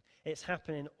person. It's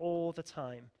happening all the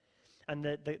time. And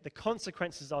the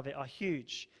consequences of it are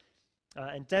huge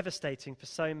and devastating for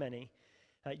so many.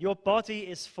 Your body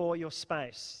is for your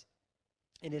spouse.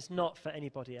 It is not for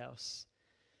anybody else.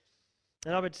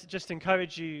 And I would just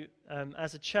encourage you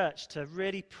as a church to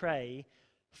really pray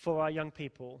for our young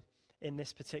people in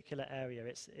this particular area.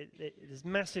 There's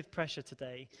massive pressure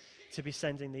today to be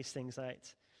sending these things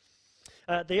out.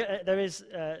 There is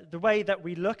the way that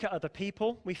we look at other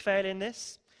people. We fail in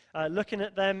this. Looking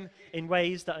at them in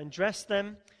ways that undress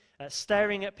them,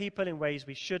 staring at people in ways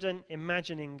we shouldn't,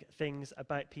 imagining things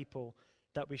about people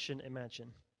that we shouldn't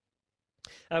imagine.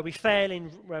 We fail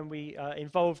when we are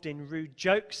involved in rude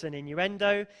jokes and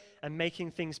innuendo and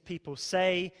making things people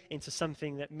say into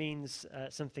something that means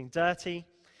something dirty.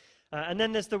 And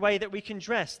then there's the way that we can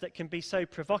dress that can be so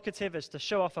provocative as to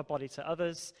show off our body to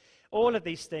others. All of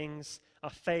these things are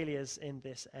failures in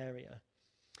this area.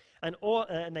 And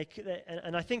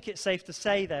I think it's safe to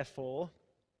say, therefore,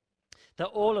 that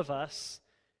all of us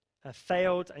have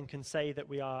failed and can say that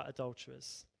we are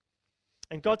adulterers.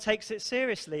 And God takes it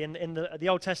seriously. In the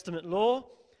Old Testament law,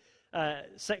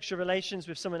 sexual relations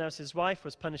with someone else's wife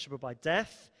was punishable by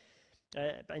death.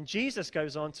 And Jesus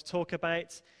goes on to talk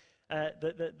about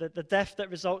the death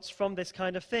that results from this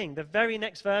kind of thing. The very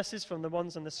next verses from the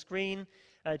ones on the screen,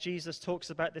 Jesus talks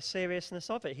about the seriousness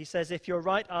of it. He says, if your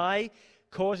right eye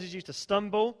causes you to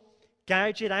stumble,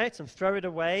 gouge it out and throw it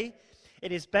away.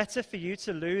 It is better for you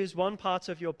to lose one part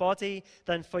of your body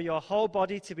than for your whole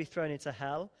body to be thrown into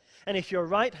hell. And if your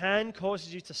right hand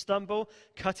causes you to stumble,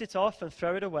 cut it off and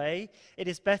throw it away. It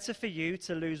is better for you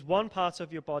to lose one part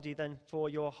of your body than for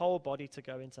your whole body to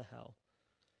go into hell.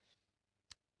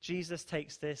 Jesus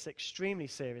takes this extremely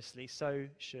seriously, so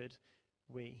should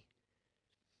we.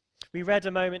 We read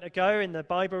a moment ago in the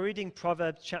Bible reading,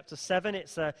 Proverbs chapter 7.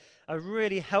 It's a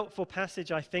really helpful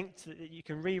passage, I think, that you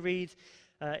can reread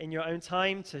in your own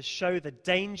time to show the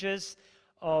dangers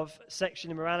of sexual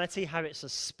immorality, how it's a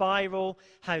spiral,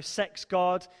 how sex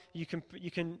god, you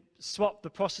can swap the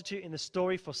prostitute in the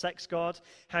story for sex god,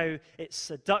 how it's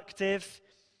seductive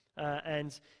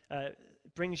and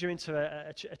brings you into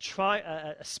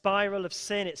a spiral of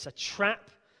sin. It's a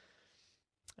trap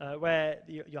where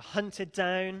you're hunted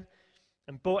down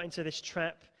and brought into this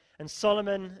trap. And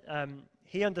Solomon,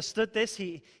 he understood this.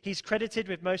 He's credited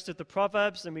with most of the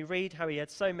Proverbs, and we read how he had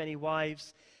so many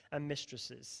wives and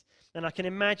mistresses. And I can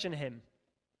imagine him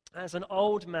as an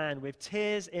old man with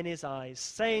tears in his eyes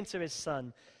saying to his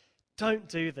son, "Don't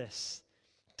do this.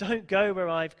 Don't go where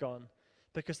I've gone,"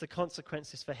 because the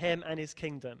consequences for him and his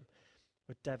kingdom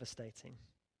were devastating.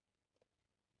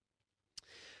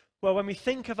 Well, when we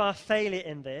think of our failure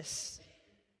in this,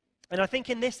 and I think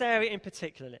in this area in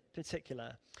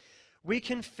particular, we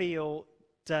can feel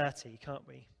dirty, can't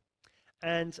we?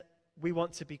 And we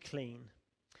want to be clean.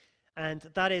 And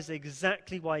that is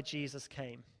exactly why Jesus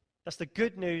came. That's the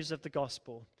good news of the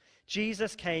gospel.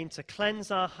 Jesus came to cleanse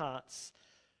our hearts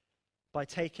by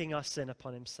taking our sin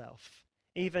upon himself,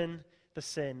 even the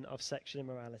sin of sexual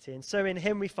immorality. And so in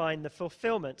him we find the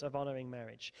fulfillment of honoring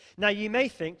marriage. Now you may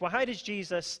think, well, how does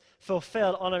Jesus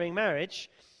fulfill honoring marriage?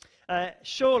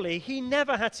 Surely he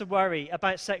never had to worry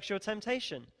about sexual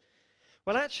temptation.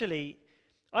 Well, actually,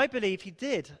 I believe he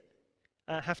did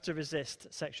have to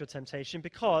resist sexual temptation,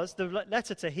 because the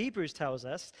letter to Hebrews tells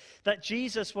us that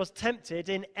Jesus was tempted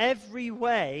in every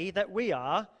way that we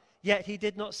are, yet he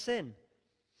did not sin.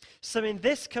 So in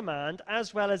this command,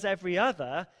 as well as every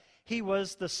other, he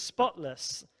was the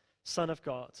spotless Son of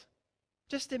God.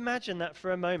 Just imagine that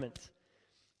for a moment.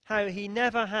 How he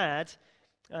never had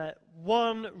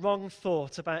one wrong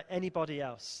thought about anybody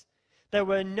else. There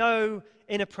were no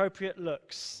inappropriate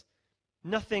looks.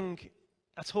 Nothing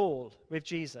at all with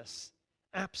Jesus.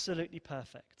 Absolutely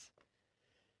perfect.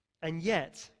 And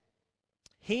yet,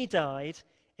 he died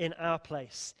in our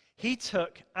place. He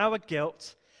took our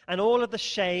guilt and all of the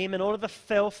shame and all of the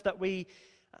filth that we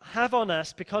have on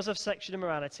us because of sexual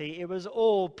immorality. It was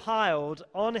all piled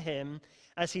on him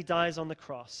as he dies on the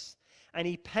cross. And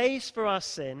he pays for our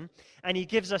sin, and he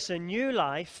gives us a new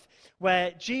life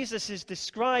where Jesus is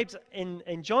described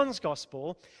in John's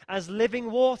gospel as living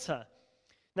water.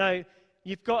 Now,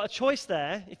 you've got a choice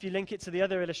there. If you link it to the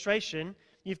other illustration,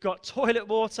 you've got toilet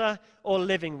water or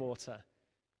living water.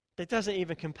 It doesn't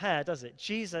even compare, does it?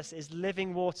 Jesus is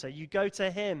living water. You go to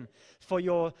him for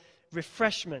your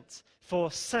refreshment,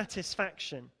 for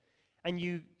satisfaction. And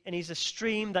he's a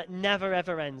stream that never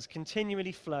ever ends,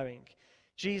 continually flowing.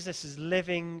 Jesus is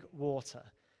living water.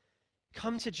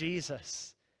 Come to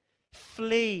Jesus.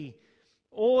 Flee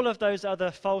all of those other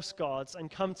false gods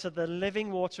and come to the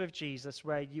living water of Jesus,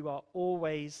 where you are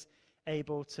always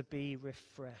able to be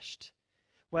refreshed,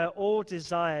 where all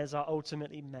desires are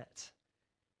ultimately met.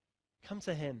 Come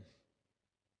to him.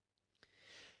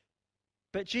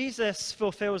 But Jesus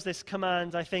fulfills this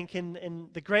command, I think, in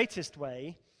the greatest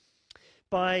way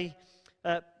by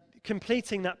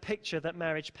completing that picture that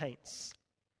marriage paints.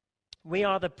 We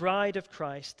are the bride of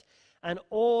Christ, and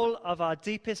all of our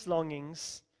deepest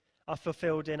longings are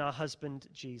fulfilled in our husband,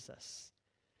 Jesus.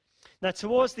 Now,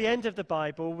 towards the end of the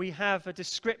Bible, we have a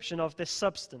description of this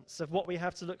substance, of what we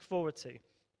have to look forward to.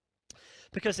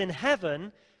 Because in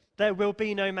heaven, there will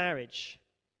be no marriage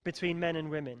between men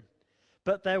and women,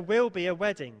 but there will be a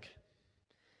wedding.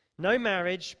 No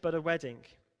marriage, but a wedding.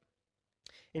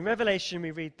 In Revelation, we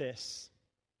read this.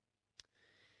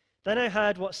 Then I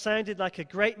heard what sounded like a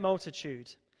great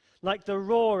multitude, like the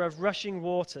roar of rushing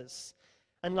waters,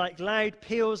 and like loud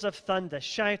peals of thunder,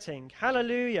 shouting,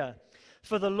 "Hallelujah!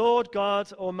 For the Lord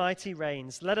God Almighty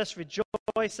reigns. Let us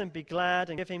rejoice and be glad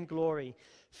and give him glory.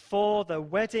 For the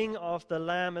wedding of the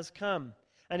Lamb has come,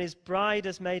 and his bride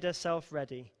has made herself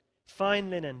ready. Fine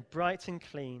linen, bright and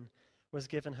clean, was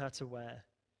given her to wear."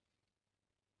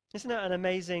 Isn't that an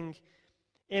amazing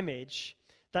image,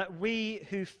 that we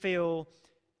who feel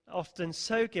often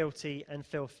so guilty and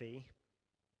filthy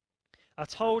are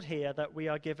told here that we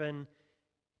are given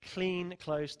clean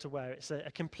clothes to wear? It's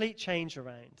a complete change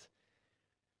around.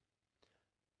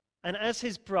 And as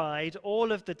his bride,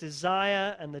 all of the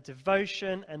desire and the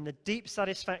devotion and the deep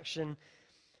satisfaction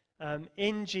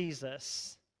in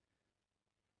Jesus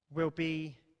will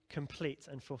be complete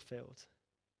and fulfilled.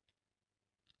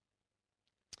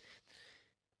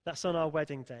 That's on our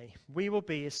wedding day. We will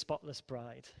be his spotless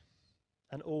bride,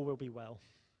 and all will be well.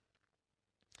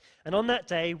 And on that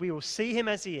day, we will see him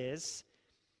as he is,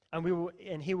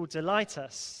 and he will delight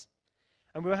us,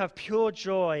 And we will have pure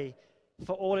joy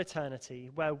for all eternity,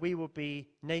 where we will be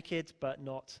naked but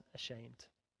not ashamed.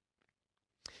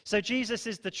 So Jesus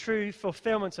is the true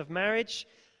fulfillment of marriage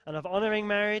and of honoring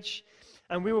marriage,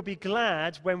 and we will be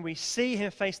glad when we see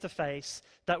him face to face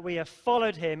that we have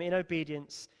followed him in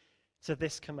obedience to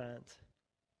this command.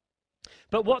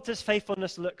 But what does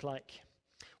faithfulness look like?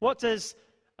 What does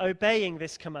obeying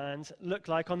this command look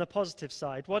like on the positive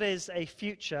side? What is a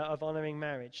future of honoring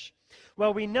marriage?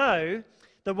 Well, we know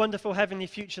the wonderful heavenly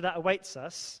future that awaits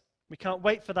us. We can't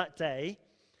wait for that day.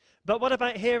 But what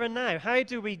about here and now? How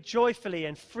do we joyfully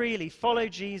and freely follow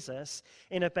Jesus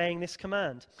in obeying this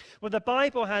command? Well, the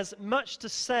Bible has much to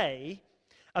say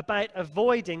about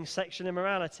avoiding sexual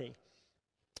immorality.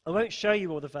 I won't show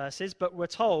you all the verses, but we're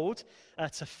told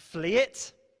to flee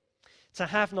it, to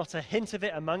have not a hint of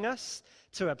it among us,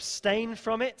 to abstain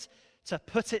from it, to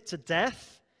put it to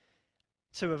death,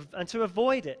 and to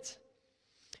avoid it.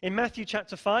 In Matthew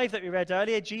chapter 5 that we read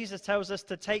earlier, Jesus tells us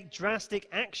to take drastic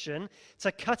action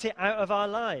to cut it out of our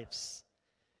lives.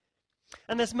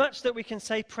 And there's much that we can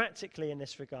say practically in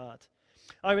this regard.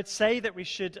 I would say that we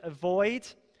should avoid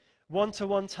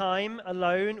one-to-one time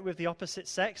alone with the opposite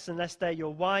sex unless they're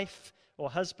your wife or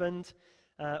husband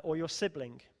or your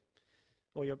sibling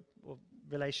or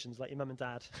relations like your mum and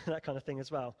dad, that kind of thing as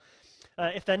well.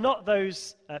 If they're not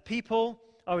those people,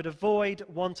 I would avoid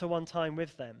one-to-one time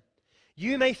with them.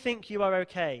 You may think you are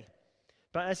okay,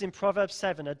 but as in Proverbs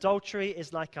 7, adultery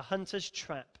is like a hunter's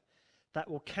trap that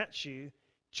will catch you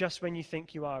just when you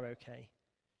think you are okay.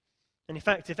 And in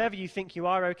fact, if ever you think you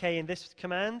are okay in this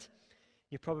command,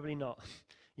 you're probably not.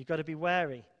 You've got to be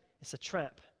wary. It's a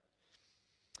trap.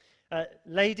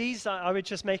 Ladies, I would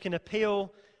just make an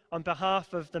appeal on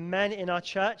behalf of the men in our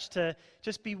church to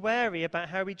just be wary about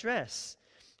how we dress.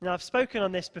 Now, I've spoken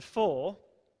on this before,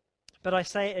 but I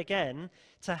say it again,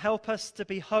 to help us to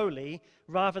be holy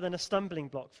rather than a stumbling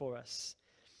block for us.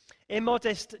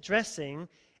 Immodest dressing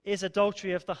is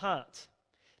adultery of the heart.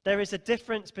 There is a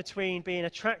difference between being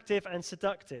attractive and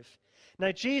seductive.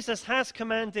 Now, Jesus has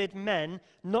commanded men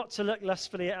not to look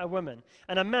lustfully at a woman.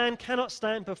 And a man cannot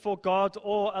stand before God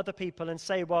or other people and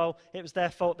say, well, it was their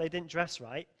fault they didn't dress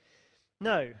right.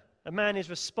 No, a man is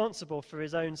responsible for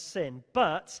his own sin.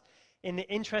 But in the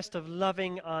interest of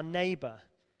loving our neighbor,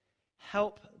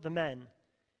 help the men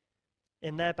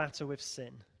in their battle with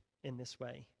sin in this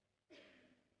way.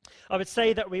 I would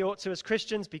say that we ought to, as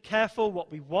Christians, be careful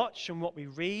what we watch and what we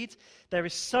read. There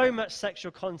is so much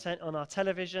sexual content on our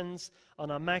televisions, on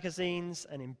our magazines,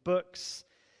 and in books.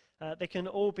 They can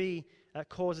all be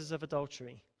causes of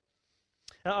adultery.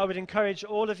 I would encourage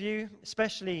all of you,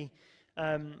 especially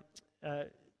men,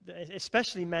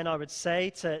 I would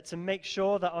say, to make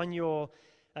sure that on your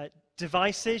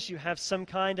devices you have some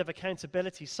kind of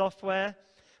accountability software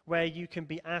where you can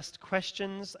be asked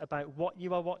questions about what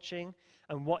you are watching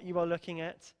and what you are looking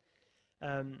at,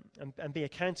 and be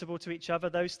accountable to each other.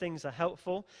 Those things are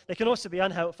helpful. They can also be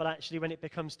unhelpful, actually, when it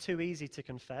becomes too easy to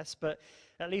confess, but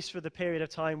at least for the period of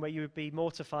time where you would be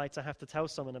mortified to have to tell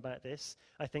someone about this,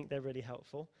 I think they're really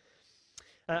helpful.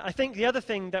 I think the other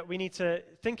thing that we need to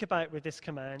think about with this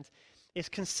command is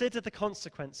consider the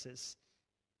consequences.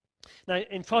 Now,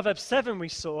 in Proverbs 7, we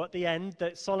saw at the end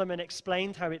that Solomon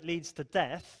explained how it leads to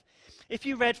death. If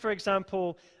you read, for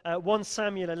example, 1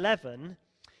 Samuel 11,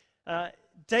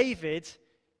 David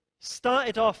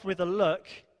started off with a look,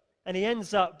 and he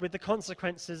ends up with the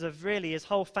consequences of really his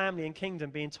whole family and kingdom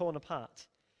being torn apart.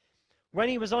 When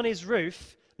he was on his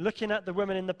roof, looking at the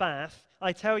woman in the bath,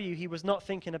 I tell you, he was not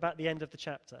thinking about the end of the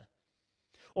chapter,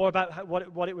 or about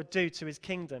what it would do to his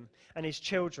kingdom and his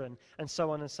children, and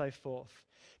so on and so forth.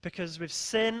 Because with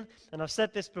sin, and I've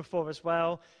said this before as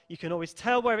well, you can always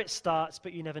tell where it starts,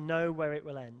 but you never know where it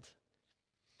will end.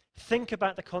 Think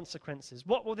about the consequences.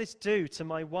 What will this do to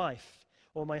my wife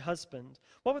or my husband?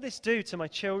 What will this do to my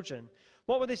children?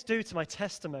 What will this do to my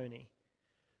testimony?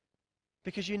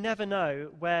 Because you never know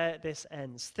where this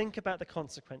ends. Think about the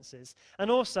consequences.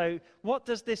 And also, what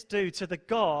does this do to the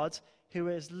God who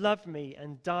has loved me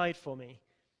and died for me?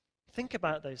 Think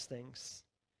about those things.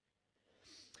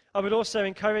 I would also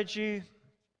encourage you,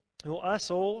 or us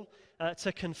all,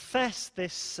 to confess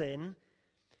this sin,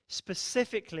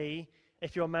 specifically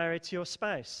if you're married to your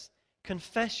spouse.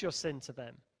 Confess your sin to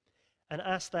them and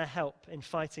ask their help in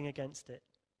fighting against it.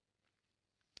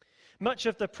 Much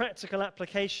of the practical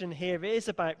application here is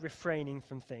about refraining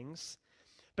from things.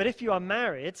 But if you are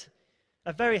married,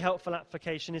 a very helpful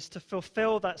application is to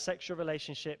fulfill that sexual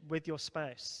relationship with your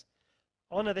spouse.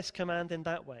 Honor this command in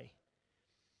that way.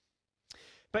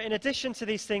 But in addition to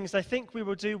these things, I think we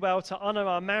will do well to honor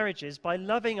our marriages by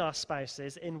loving our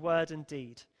spouses in word and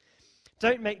deed.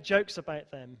 Don't make jokes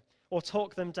about them or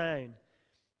talk them down.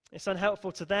 It's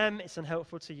unhelpful to them, it's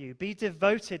unhelpful to you. Be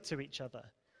devoted to each other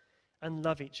and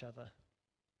love each other.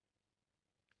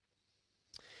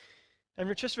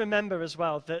 And just remember as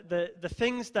well that the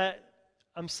things that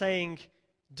I'm saying,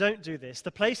 don't do this,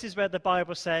 the places where the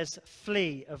Bible says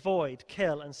flee, avoid,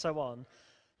 kill, and so on,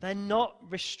 they're not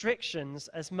restrictions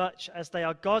as much as they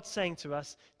are God saying to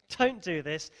us, don't do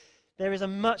this. There is a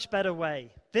much better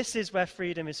way. This is where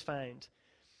freedom is found.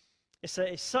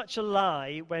 It's such a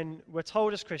lie when we're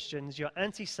told as Christians you're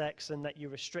anti-sex and that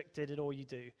you're restricted in all you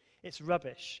do. It's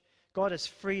rubbish. God has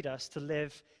freed us to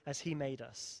live as he made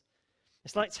us.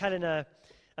 It's like telling a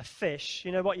fish,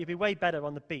 you know what, you'd be way better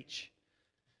on the beach.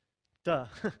 Duh.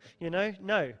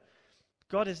 No.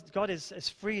 God has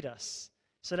freed us,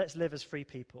 so let's live as free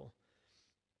people.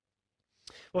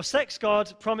 Well, sex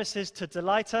God promises to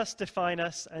delight us, define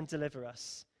us, and deliver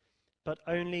us. But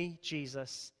only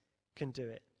Jesus can do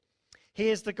it. He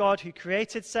is the God who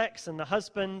created sex and the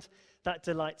husband that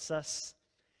delights us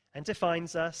and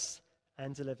defines us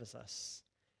and delivers us.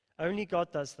 Only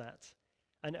God does that,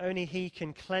 and only he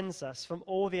can cleanse us from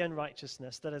all the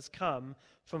unrighteousness that has come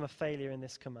from a failure in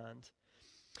this command.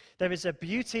 There is a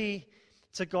beauty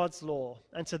to God's law,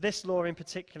 and to this law in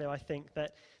particular, I think,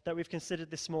 that we've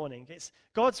considered this morning.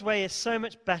 God's way is so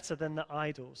much better than the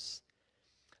idols.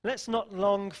 Let's not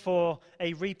long for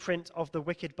a reprint of the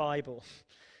wicked Bible,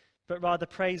 but rather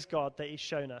praise God that he's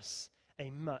shown us a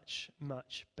much,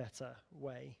 much better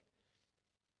way.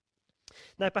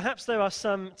 Now, perhaps there are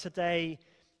some today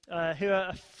who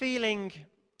are feeling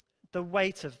the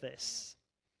weight of this.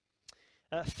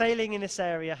 Failing in this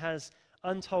area has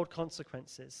untold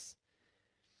consequences.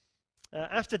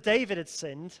 After David had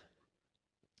sinned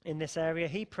in this area,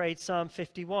 he prayed Psalm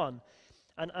 51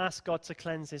 and asked God to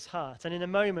cleanse his heart. And in a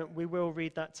moment, we will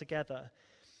read that together.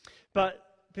 But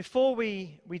before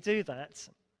we do that,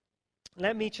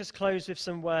 let me just close with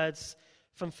some words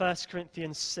from 1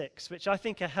 Corinthians 6, which I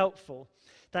think are helpful.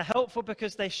 They're helpful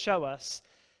because they show us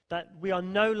that we are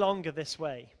no longer this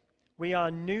way. We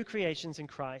are new creations in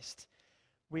Christ.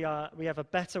 We have a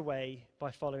better way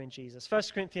by following Jesus. 1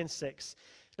 Corinthians 6,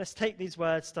 let's take these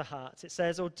words to heart. It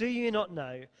says, "Or do you not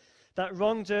know that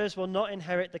wrongdoers will not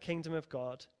inherit the kingdom of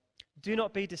God? Do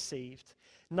not be deceived.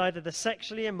 Neither the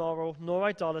sexually immoral, nor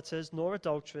idolaters, nor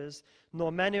adulterers,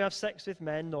 nor men who have sex with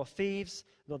men, nor thieves,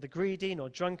 nor the greedy, nor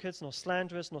drunkards, nor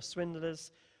slanderers, nor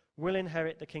swindlers will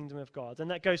inherit the kingdom of God."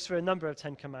 And that goes through a number of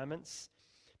 10 commandments.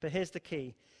 But here's the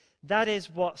key. That is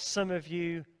what some of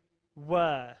you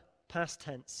were, past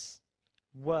tense,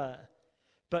 were.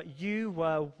 But you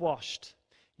were washed.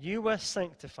 You were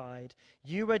sanctified.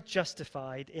 You were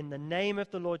justified in the name of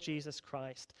the Lord Jesus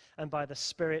Christ and by the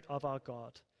Spirit of our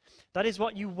God. That is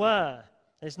what you were.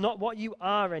 It's not what you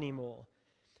are anymore.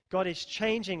 God is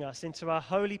changing us into a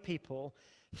holy people,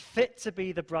 fit to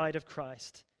be the bride of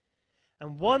Christ.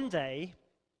 And one day,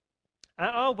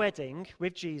 at our wedding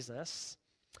with Jesus,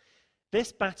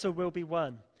 this battle will be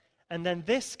won. And then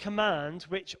this command,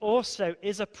 which also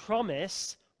is a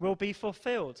promise, will be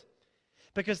fulfilled.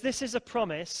 Because this is a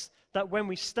promise that when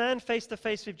we stand face to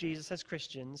face with Jesus as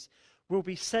Christians, will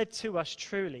be said to us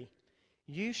truly,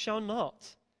 "You shall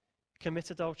not commit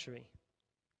adultery."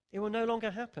 It will no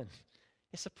longer happen.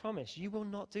 It's a promise. You will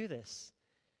not do this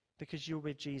because you're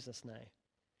with Jesus now.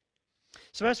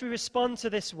 So as we respond to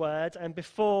this word, and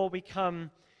before we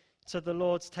come to the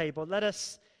Lord's table, let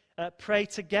us pray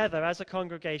together as a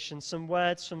congregation some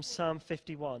words from Psalm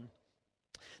 51.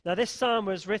 Now, this psalm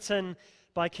was written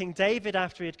by King David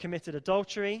after he had committed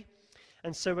adultery,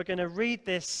 and so we're going to read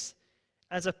this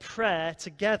as a prayer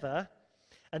together,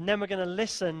 and then we're going to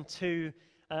listen to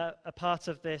a part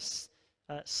of this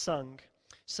sung.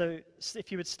 So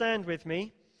if you would stand with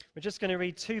me, we're just going to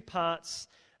read 2 parts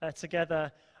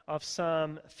together of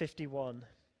Psalm 51.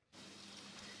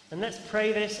 And let's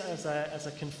pray this as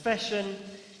a confession,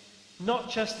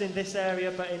 not just in this area,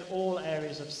 but in all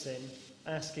areas of sin,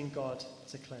 asking God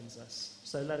to cleanse us.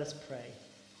 So let us pray.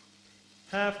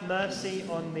 Have mercy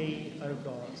on me, O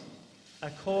God,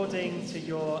 according to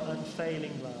your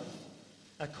unfailing love.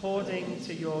 According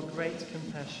to your great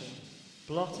compassion,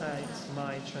 blot out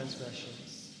my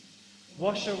transgressions.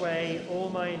 Wash away all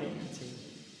my iniquity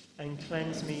and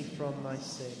cleanse me from my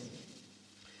sin.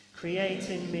 Create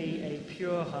in me a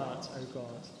pure heart, O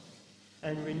God,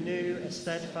 and renew a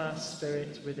steadfast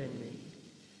spirit within me.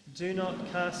 Do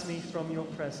not cast me from your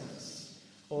presence,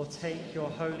 or take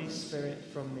your Holy Spirit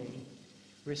from me.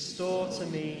 Restore to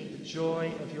me the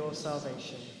joy of your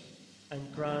salvation,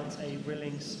 and grant a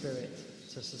willing spirit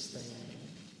to sustain me.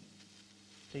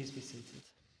 Please be seated.